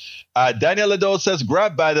right. Daniel Lado says,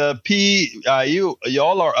 grabbed by the P.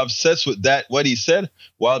 Y'all are obsessed with that, what he said,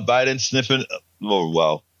 while Biden sniffing. Oh,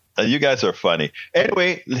 wow. You guys are funny.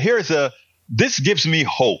 Anyway, this gives me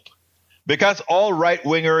hope because all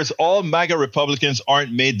right-wingers, all MAGA Republicans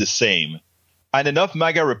aren't made the same. And enough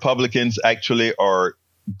MAGA Republicans actually are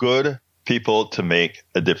good people to make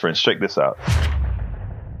a difference. Check this out.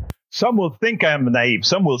 Some will think I am naive.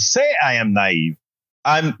 Some will say I am naive.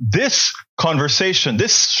 And this conversation,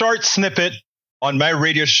 this short snippet on my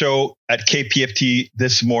radio show at KPFT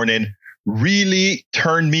this morning really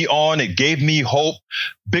turned me on. It gave me hope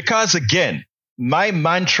because, again, my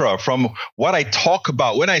mantra from what I talk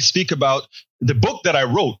about when I speak about the book that I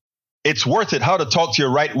wrote, It's Worth It, How to Talk to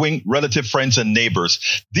Your Right-Wing Relative Friends and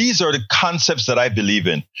Neighbors. These are the concepts that I believe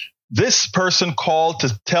in. This person called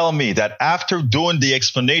to tell me that after doing the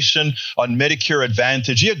explanation on Medicare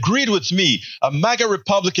Advantage, he agreed with me, a MAGA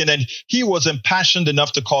Republican, and he was impassioned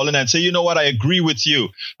enough to call in and say, you know what, I agree with you.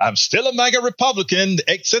 I'm still a MAGA Republican,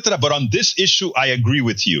 etc. But on this issue, I agree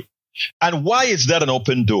with you. And why is that an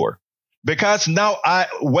open door? Because now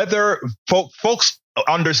whether folks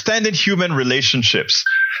understanding human relationships,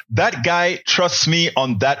 that guy trusts me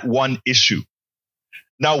on that one issue.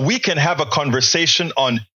 Now we can have a conversation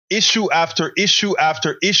on issue after issue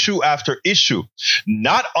after issue after issue,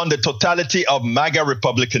 not on the totality of MAGA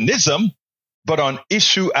Republicanism, but on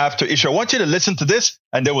issue after issue. I want you to listen to this,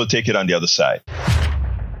 and then we'll take it on the other side.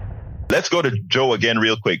 Let's go to Joe again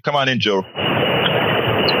real quick. Come on in, Joe.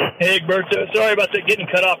 Hey, Egberto. Sorry about that getting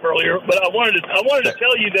cut off earlier, but I wanted to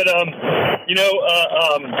tell you that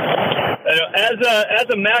as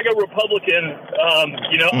a MAGA Republican,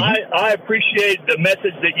 I appreciate the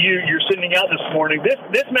message that you're sending out this morning.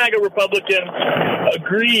 This MAGA Republican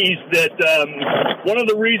agrees that one of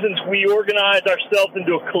the reasons we organize ourselves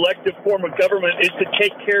into a collective form of government is to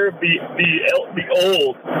take care of the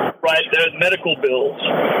old, right? The medical bills,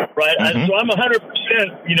 right? And so I'm 100%,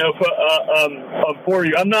 for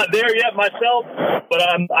you. I'm not there yet myself, but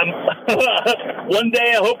I'm one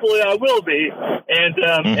day hopefully I will be, and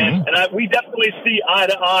we definitely see eye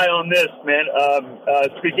to eye on this, man.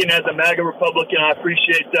 Speaking as a MAGA Republican, I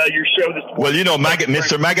appreciate your show this morning. Well,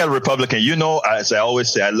 Mr. MAGA Republican, as I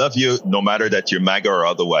always say, I love you no matter that you're MAGA or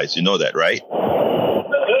otherwise. You know that, right?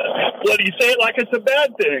 Well, you say it like it's a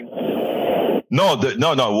bad thing. No.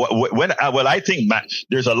 I think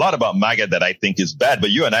there's a lot about MAGA that I think is bad, but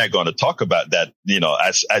you and I are going to talk about that,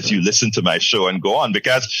 as you listen to my show and go on,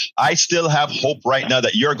 because I still have hope right now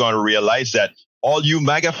that you're going to realize that all you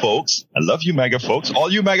MAGA folks, I love you MAGA folks,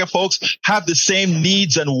 all you MAGA folks have the same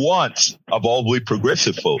needs and wants of all we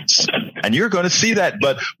progressive folks. And you're going to see that.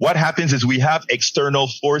 But what happens is we have external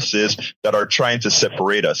forces that are trying to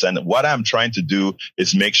separate us. And what I'm trying to do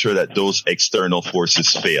is make sure that those external forces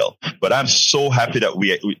fail. But I'm so happy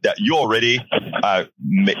that you already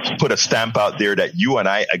put a stamp out there that you and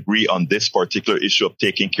I agree on this particular issue of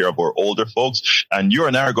taking care of our older folks. And you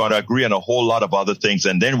and I are going to agree on a whole lot of other things.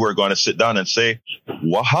 And then we're going to sit down and say,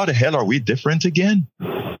 well, how the hell are we different again?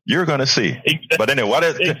 You're going to see. Exactly. But anyway,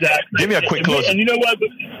 give me a quick close. And you know what?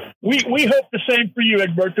 We hope the same for you,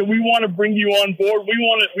 Egberto. We want to bring you on board. We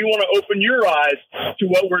want to open your eyes to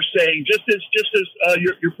what we're saying, just as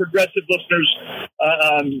your progressive listeners.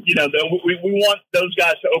 We want those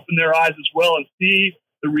guys to open their eyes as well and see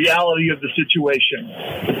the reality of the situation.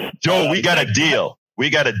 Joe, we got a deal.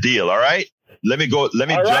 All right. Let me jump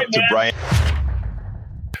to Brian.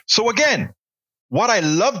 So again, what I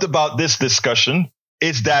loved about this discussion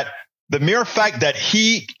is that the mere fact that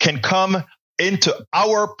he can come into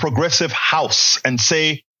our progressive house and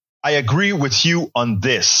say, I agree with you on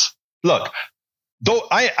this. Look, though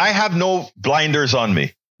I have no blinders on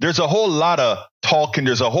me. There's a whole lot of talking.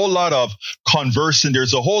 There's a whole lot of conversing.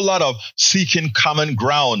 There's a whole lot of seeking common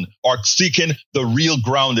ground or seeking the real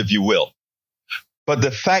ground, if you will. But the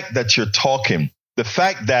fact that you're talking, the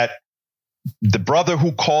fact that the brother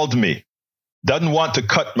who called me doesn't want to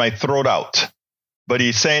cut my throat out, but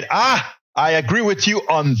he's saying, I agree with you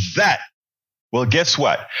on that. Well, guess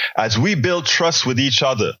what? As we build trust with each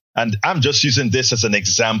other, and I'm just using this as an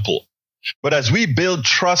example, but as we build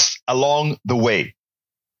trust along the way,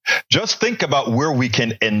 just think about where we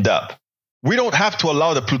can end up. We don't have to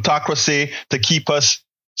allow the plutocracy to keep us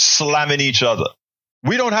slamming each other.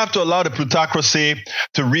 We don't have to allow the plutocracy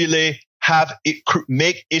to really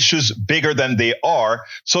make issues bigger than they are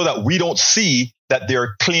so that we don't see that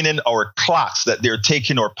they're cleaning our clocks, that they're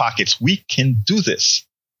taking our pockets. We can do this.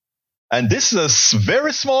 And this is a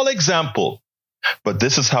very small example, but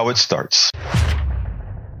this is how it starts.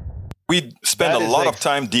 We spend a lot of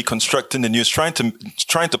time deconstructing the news, trying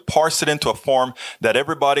to parse it into a form that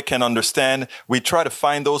everybody can understand. We try to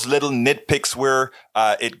find those little nitpicks where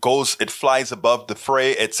it flies above the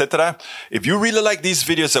fray, etc. If you really like these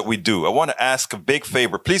videos that we do, I want to ask a big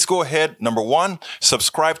favor. Please go ahead. Number 1,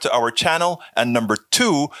 subscribe to our channel. And number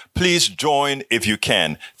 2, please join if you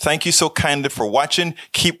can. Thank you so kindly for watching.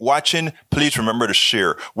 Keep watching. Please remember to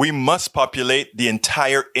share. We must populate the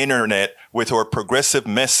entire internet with our progressive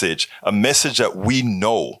message, a message that we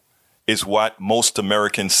know is what most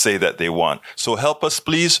Americans say that they want. So help us,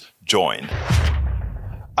 please join.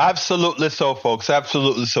 Absolutely so, folks.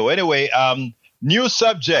 Absolutely so. Anyway, new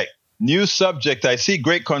subject. I see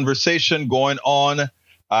great conversation going on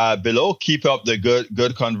below. Keep up the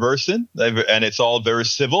good conversing, and it's all very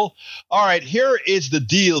civil. All right, here is the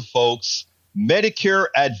deal, folks. Medicare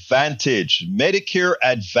Advantage.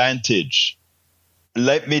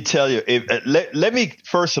 Let me tell you, let me,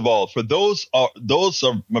 first of all, for those are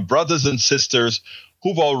my brothers and sisters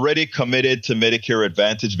who've already committed to Medicare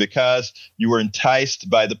Advantage because you were enticed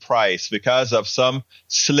by the price, because of some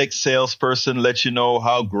slick salesperson let you know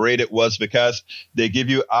how great it was, because they give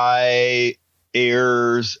you eyes,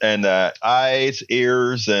 ears, and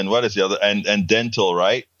what is the other, and dental,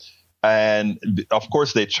 right? And of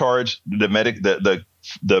course, they charge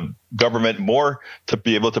the government more to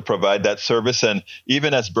be able to provide that service. And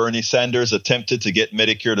even as Bernie Sanders attempted to get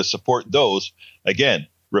Medicare to support those, again,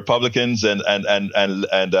 Republicans and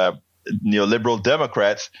neoliberal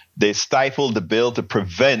Democrats, they stifled the bill to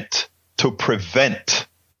prevent,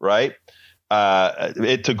 right,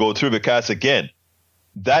 it to go through, because again,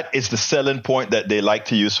 that is the selling point that they like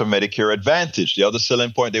to use for Medicare Advantage. The other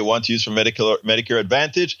selling point they want to use for Medicare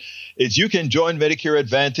Advantage is you can join Medicare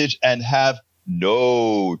Advantage and have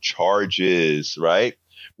no charges, right?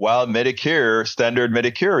 While standard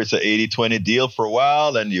Medicare is an 80-20 deal for a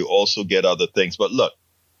while, and you also get other things. But look,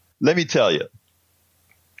 let me tell you,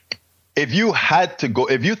 if you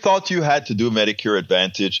thought you had to do Medicare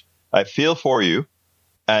Advantage, I feel for you.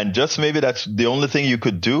 And just maybe that's the only thing you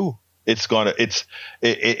could do. It's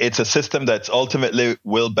a system that's ultimately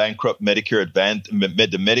will bankrupt Medicare Advantage,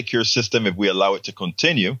 the Medicare system, if we allow it to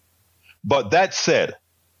continue. But that said,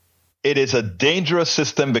 it is a dangerous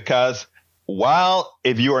system, because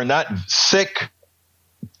if you are not sick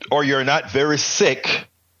or you're not very sick,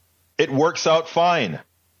 it works out fine.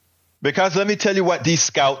 Because let me tell you what these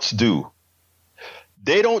scouts do.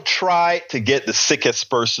 They don't try to get the sickest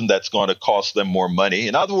person that's going to cost them more money.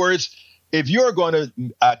 In other words, if you're going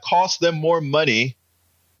to cost them more money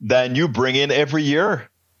than you bring in every year,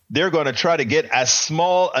 they're going to try to get as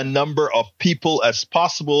small a number of people as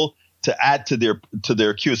possible to add to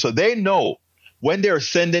their queue. So they know when they're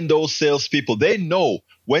sending those salespeople, they know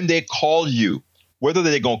when they call you, whether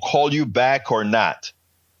they're going to call you back or not,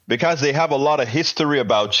 because they have a lot of history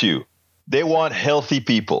about you. They want healthy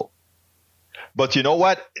people. But you know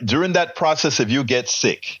what? During that process, if you get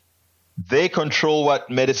sick, they control what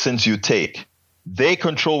medicines you take. They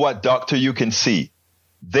control what doctor you can see.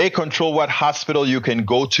 They control what hospital you can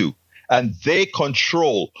go to. And they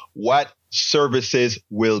control what services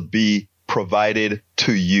will be provided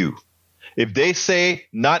to you. If they say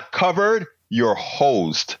not covered, you're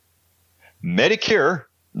hosed. Medicare,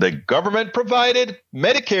 the government provided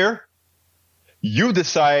Medicare, you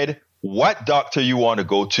decide what doctor you want to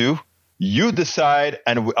go to. You decide,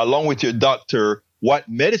 and along with your doctor, what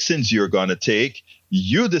medicines you're going to take.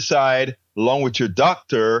 You decide, along with your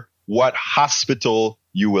doctor, what hospital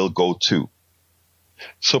you will go to.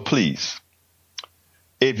 So please,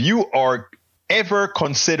 if you are ever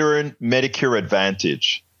considering Medicare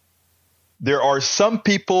Advantage, there are some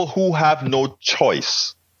people who have no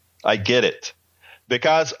choice. I get it.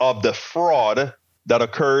 Because of the fraud that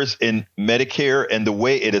occurs in Medicare and the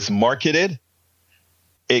way it is marketed,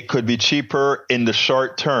 it could be cheaper in the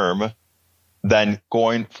short term than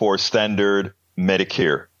going for standard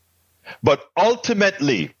Medicare. But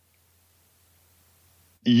ultimately,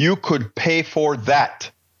 you could pay for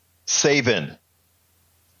that saving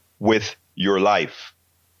with your life.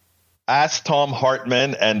 Ask Tom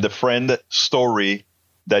Hartman and the friend story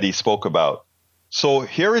that he spoke about. So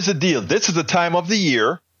here is the deal. This is the time of the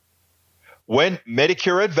year when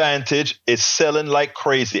Medicare Advantage is selling like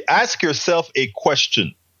crazy. Ask yourself a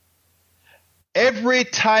question. Every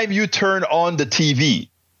time you turn on the TV,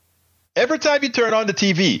 ABC,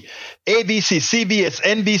 CBS,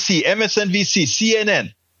 NBC, MSNBC,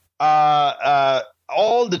 CNN,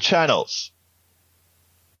 all the channels,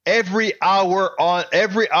 every hour,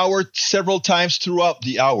 several times throughout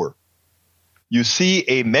the hour, you see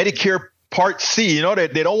a Medicare Part C. You know, they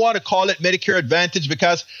don't want to call it Medicare Advantage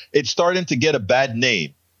because it's starting to get a bad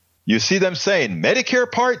name. You see them saying Medicare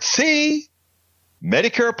Part C,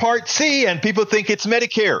 and people think it's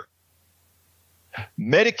Medicare.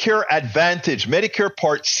 Medicare Advantage, Medicare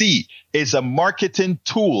Part C is a marketing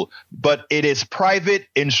tool, but it is private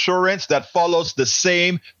insurance that follows the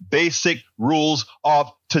same basic rules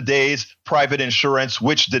of today's private insurance,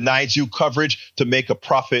 which denies you coverage to make a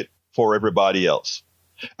profit for everybody else.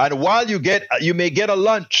 And while you may get a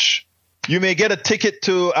lunch, you may get a ticket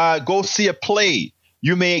to go see a play,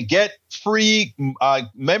 you may get free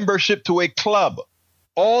membership to a club.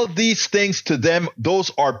 All these things to them,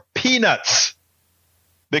 those are peanuts.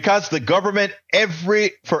 Because the government,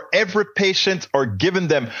 for every patient, are giving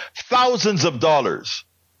them thousands of dollars.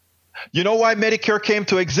 You know why Medicare came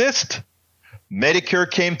to exist? Medicare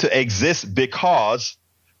came to exist because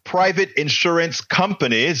private insurance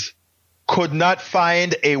companies could not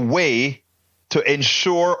find a way to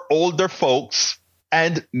insure older folks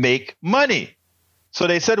and make money. So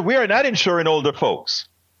they said, we are not insuring older folks.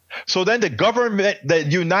 So then the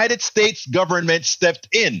United States government stepped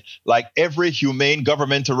in, like every humane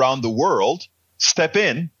government around the world, stepped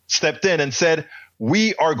in and said,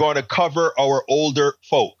 we are going to cover our older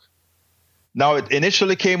folk. Now, it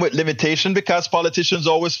initially came with limitation because politicians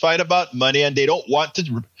always fight about money and they don't want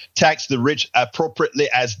to tax the rich appropriately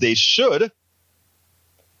as they should.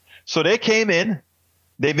 So they came in,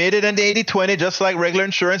 they made it an 80-20, just like regular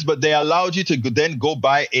insurance, but they allowed you to then go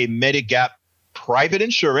buy a Medigap private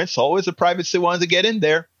insurance. Always the privates wanted to get in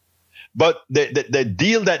there. But the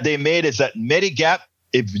deal that they made is that Medigap,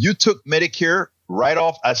 if you took Medicare right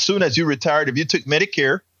off, as soon as you retired, if you took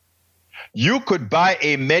Medicare, you could buy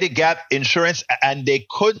a Medigap insurance and they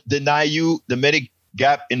could deny you the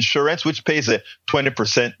Medigap insurance, which pays a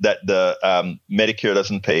 20% that the Medicare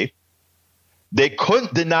doesn't pay. They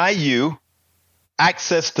couldn't deny you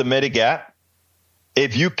access to Medigap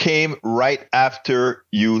if you came right after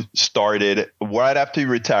you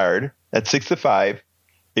retired at 65.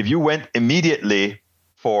 If you went immediately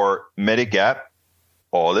for Medigap,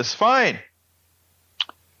 all is fine.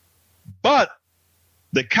 But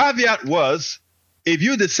the caveat was, if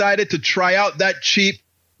you decided to try out that cheap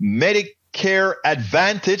Medicare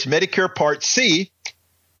Advantage, Medicare Part C,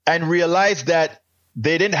 and realized that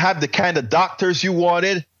they didn't have the kind of doctors you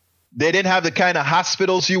wanted, they didn't have the kind of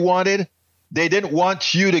hospitals you wanted, they didn't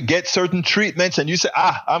want you to get certain treatments, and you say,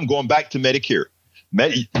 I'm going back to Medicare.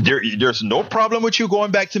 There's no problem with you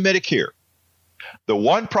going back to Medicare. The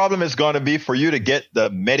one problem is going to be for you to get the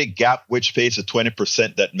Medigap, which pays the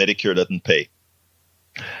 20% that Medicare doesn't pay.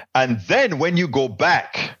 And then when you go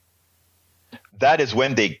back, that is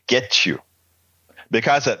when they get you.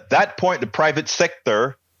 Because at that point, the private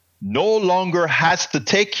sector no longer has to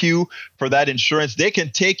take you for that insurance. They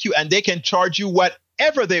can take you and they can charge you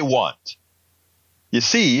whatever they want. You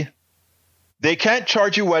see, they can't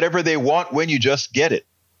charge you whatever they want when you just get it.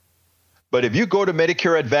 But if you go to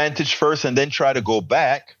Medicare Advantage first and then try to go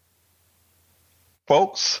back,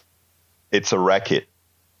 folks, it's a racket.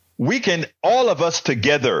 All of us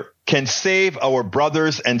together can save our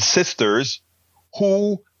brothers and sisters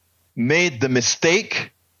who made the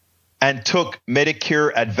mistake and took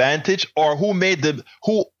Medicare Advantage, or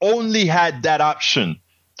who only had that option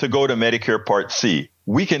to go to Medicare Part C.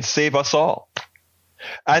 We can save us all.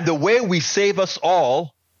 And the way we save us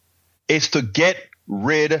all is to get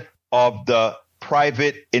rid of the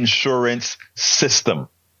private insurance system.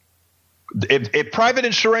 If private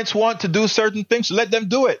insurance want to do certain things, let them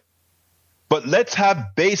do it. But let's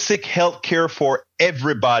have basic health care for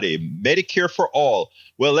everybody, Medicare for all.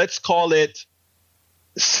 Well, let's call it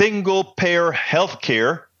single-payer health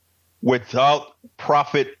care without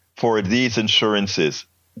profit for these insurances.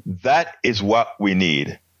 That is what we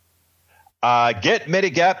need. Get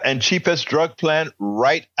Medigap and cheapest drug plan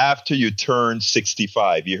right after you turn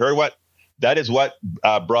 65. You heard what? That is what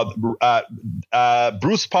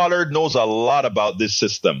Bruce Pollard knows a lot about this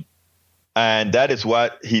system. And that is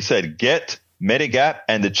what he said. Get Medigap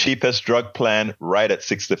and the cheapest drug plan right at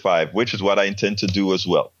 65, which is what I intend to do as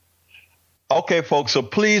well. Okay, folks, so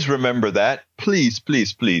please remember that. Please,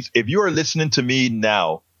 please, please. If you are listening to me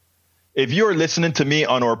now, if you are listening to me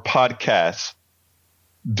on our podcast,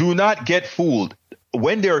 do not get fooled.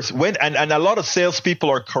 And a lot of salespeople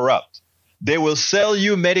are corrupt. They will sell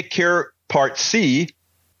you Medicare Part C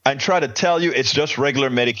and try to tell you it's just regular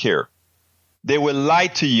Medicare. They will lie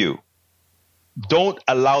to you. Don't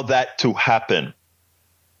allow that to happen.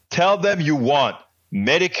 Tell them you want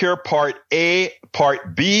Medicare Part A,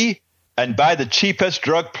 Part B, and buy the cheapest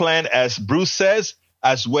drug plan, as Bruce says,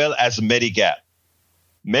 as well as Medigap.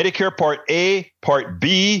 Medicare Part A, Part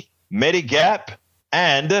B, Medigap,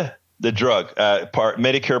 and the drug,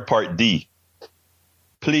 Medicare Part D.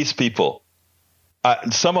 Please, people,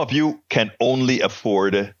 some of you can only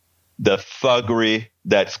afford the thuggery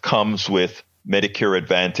that comes with Medicare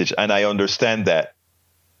Advantage, and I understand that.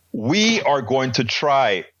 We are going to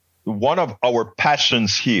try, one of our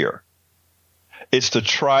passions here is to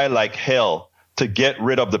try like hell to get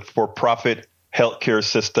rid of the for-profit healthcare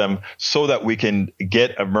system so that we can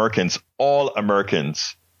get Americans, all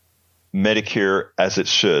Americans, Medicare as it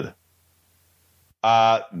should.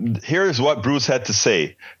 Here is what Bruce had to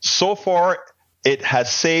say. So far, it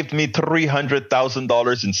has saved me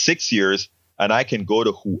 $300,000 in 6 years, and I can go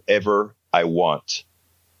to whoever I want.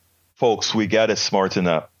 Folks, we got to smarten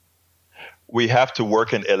up. We have to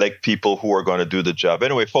work and elect people who are going to do the job.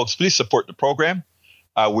 Anyway, folks, please support the program.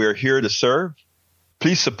 We're here to serve.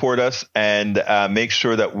 Please support us and make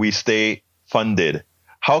sure that we stay funded.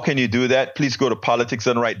 How can you do that? Please go to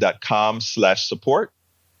politicsdoneright.com/support.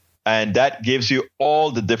 And that gives you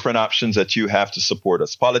all the different options that you have to support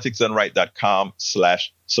us.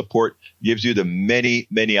 politicsdoneright.com/support gives you the many,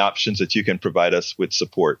 many options that you can provide us with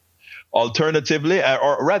support. Alternatively,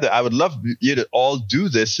 or rather, I would love you to all do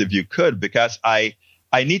this if you could, because I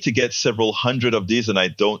need to get several hundred of these and I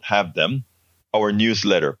don't have them. Our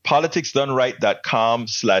newsletter,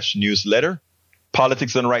 politicsdoneright.com/newsletter,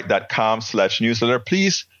 politicsdoneright.com/newsletter.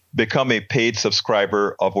 Please become a paid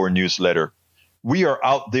subscriber of our newsletter. We are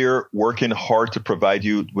out there working hard to provide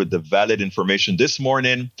you with the valid information. This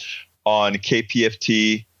morning on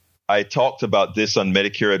KPFT, I talked about this on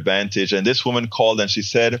Medicare Advantage, and this woman called and she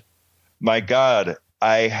said, my God,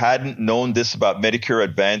 I hadn't known this about Medicare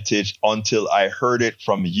Advantage until I heard it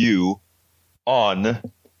from you on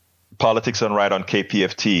Politics Done Right on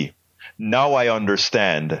KPFT. Now I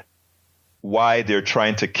understand why they're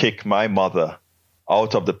trying to kick my mother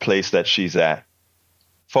out of the place that she's at.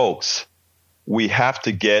 Folks, we have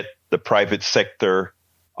to get the private sector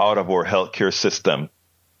out of our healthcare system.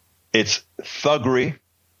 It's thuggery.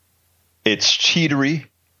 It's cheatery.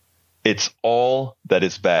 It's all that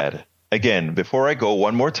is bad. Again, before I go,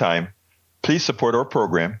 one more time, please support our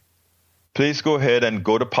program. Please go ahead and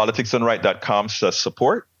go to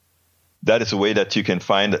politicsdoneright.com/support. That is a way that you can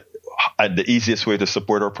find the easiest way to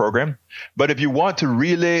support our program. But if you want to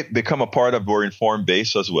really become a part of our informed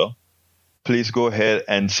base as well, please go ahead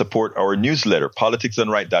and support our newsletter,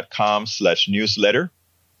 politicsdoneright.com/newsletter,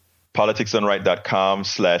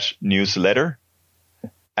 politicsdoneright.com/newsletter.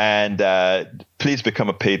 And please become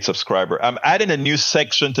a paid subscriber. I'm adding a new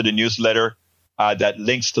section to the newsletter that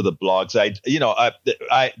links to the blogs.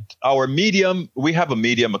 Our Medium, we have a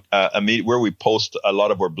Medium, where we post a lot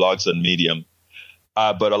of our blogs on Medium,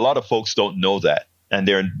 but a lot of folks don't know that. And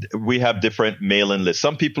we have different mailing lists.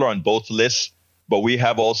 Some people are on both lists, but we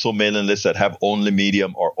have also mailing lists that have only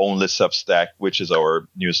Medium or only Substack, which is our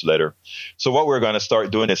newsletter. So what we're going to start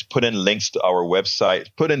doing is put in links to our website,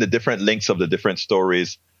 put in the different links of the different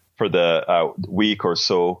stories for the week or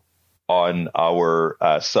so on our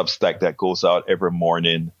Substack that goes out every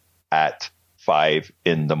morning at 5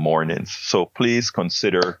 a.m. So please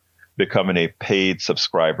consider becoming a paid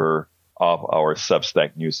subscriber of our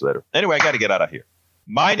Substack newsletter. Anyway, I got to get out of here.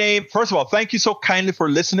 My name, first of all, thank you so kindly for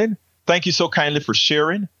listening. Thank you so kindly for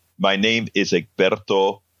sharing. My name is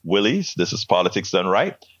Egberto Willies. This is Politics Done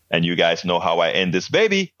Right. And you guys know how I end this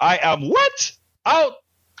baby. I am what? Out.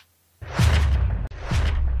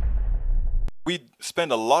 We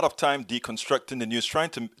spend a lot of time deconstructing the news, trying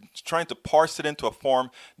to parse it into a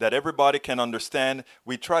form that everybody can understand.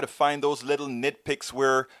 We try to find those little nitpicks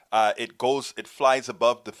where it flies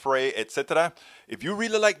above the fray, etc. If you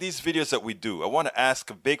really like these videos that we do, I want to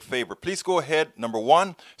ask a big favor. Please go ahead. Number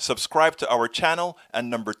 1, subscribe to our channel.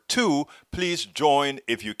 And number 2, please join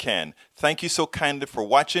if you can. Thank you so kindly for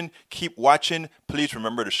watching. Keep watching. Please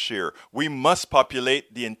remember to share. We must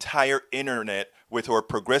populate the entire internet with our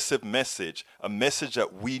progressive message, a message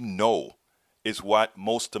that we know is what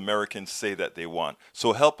most Americans say that they want.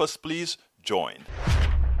 So help us, please join.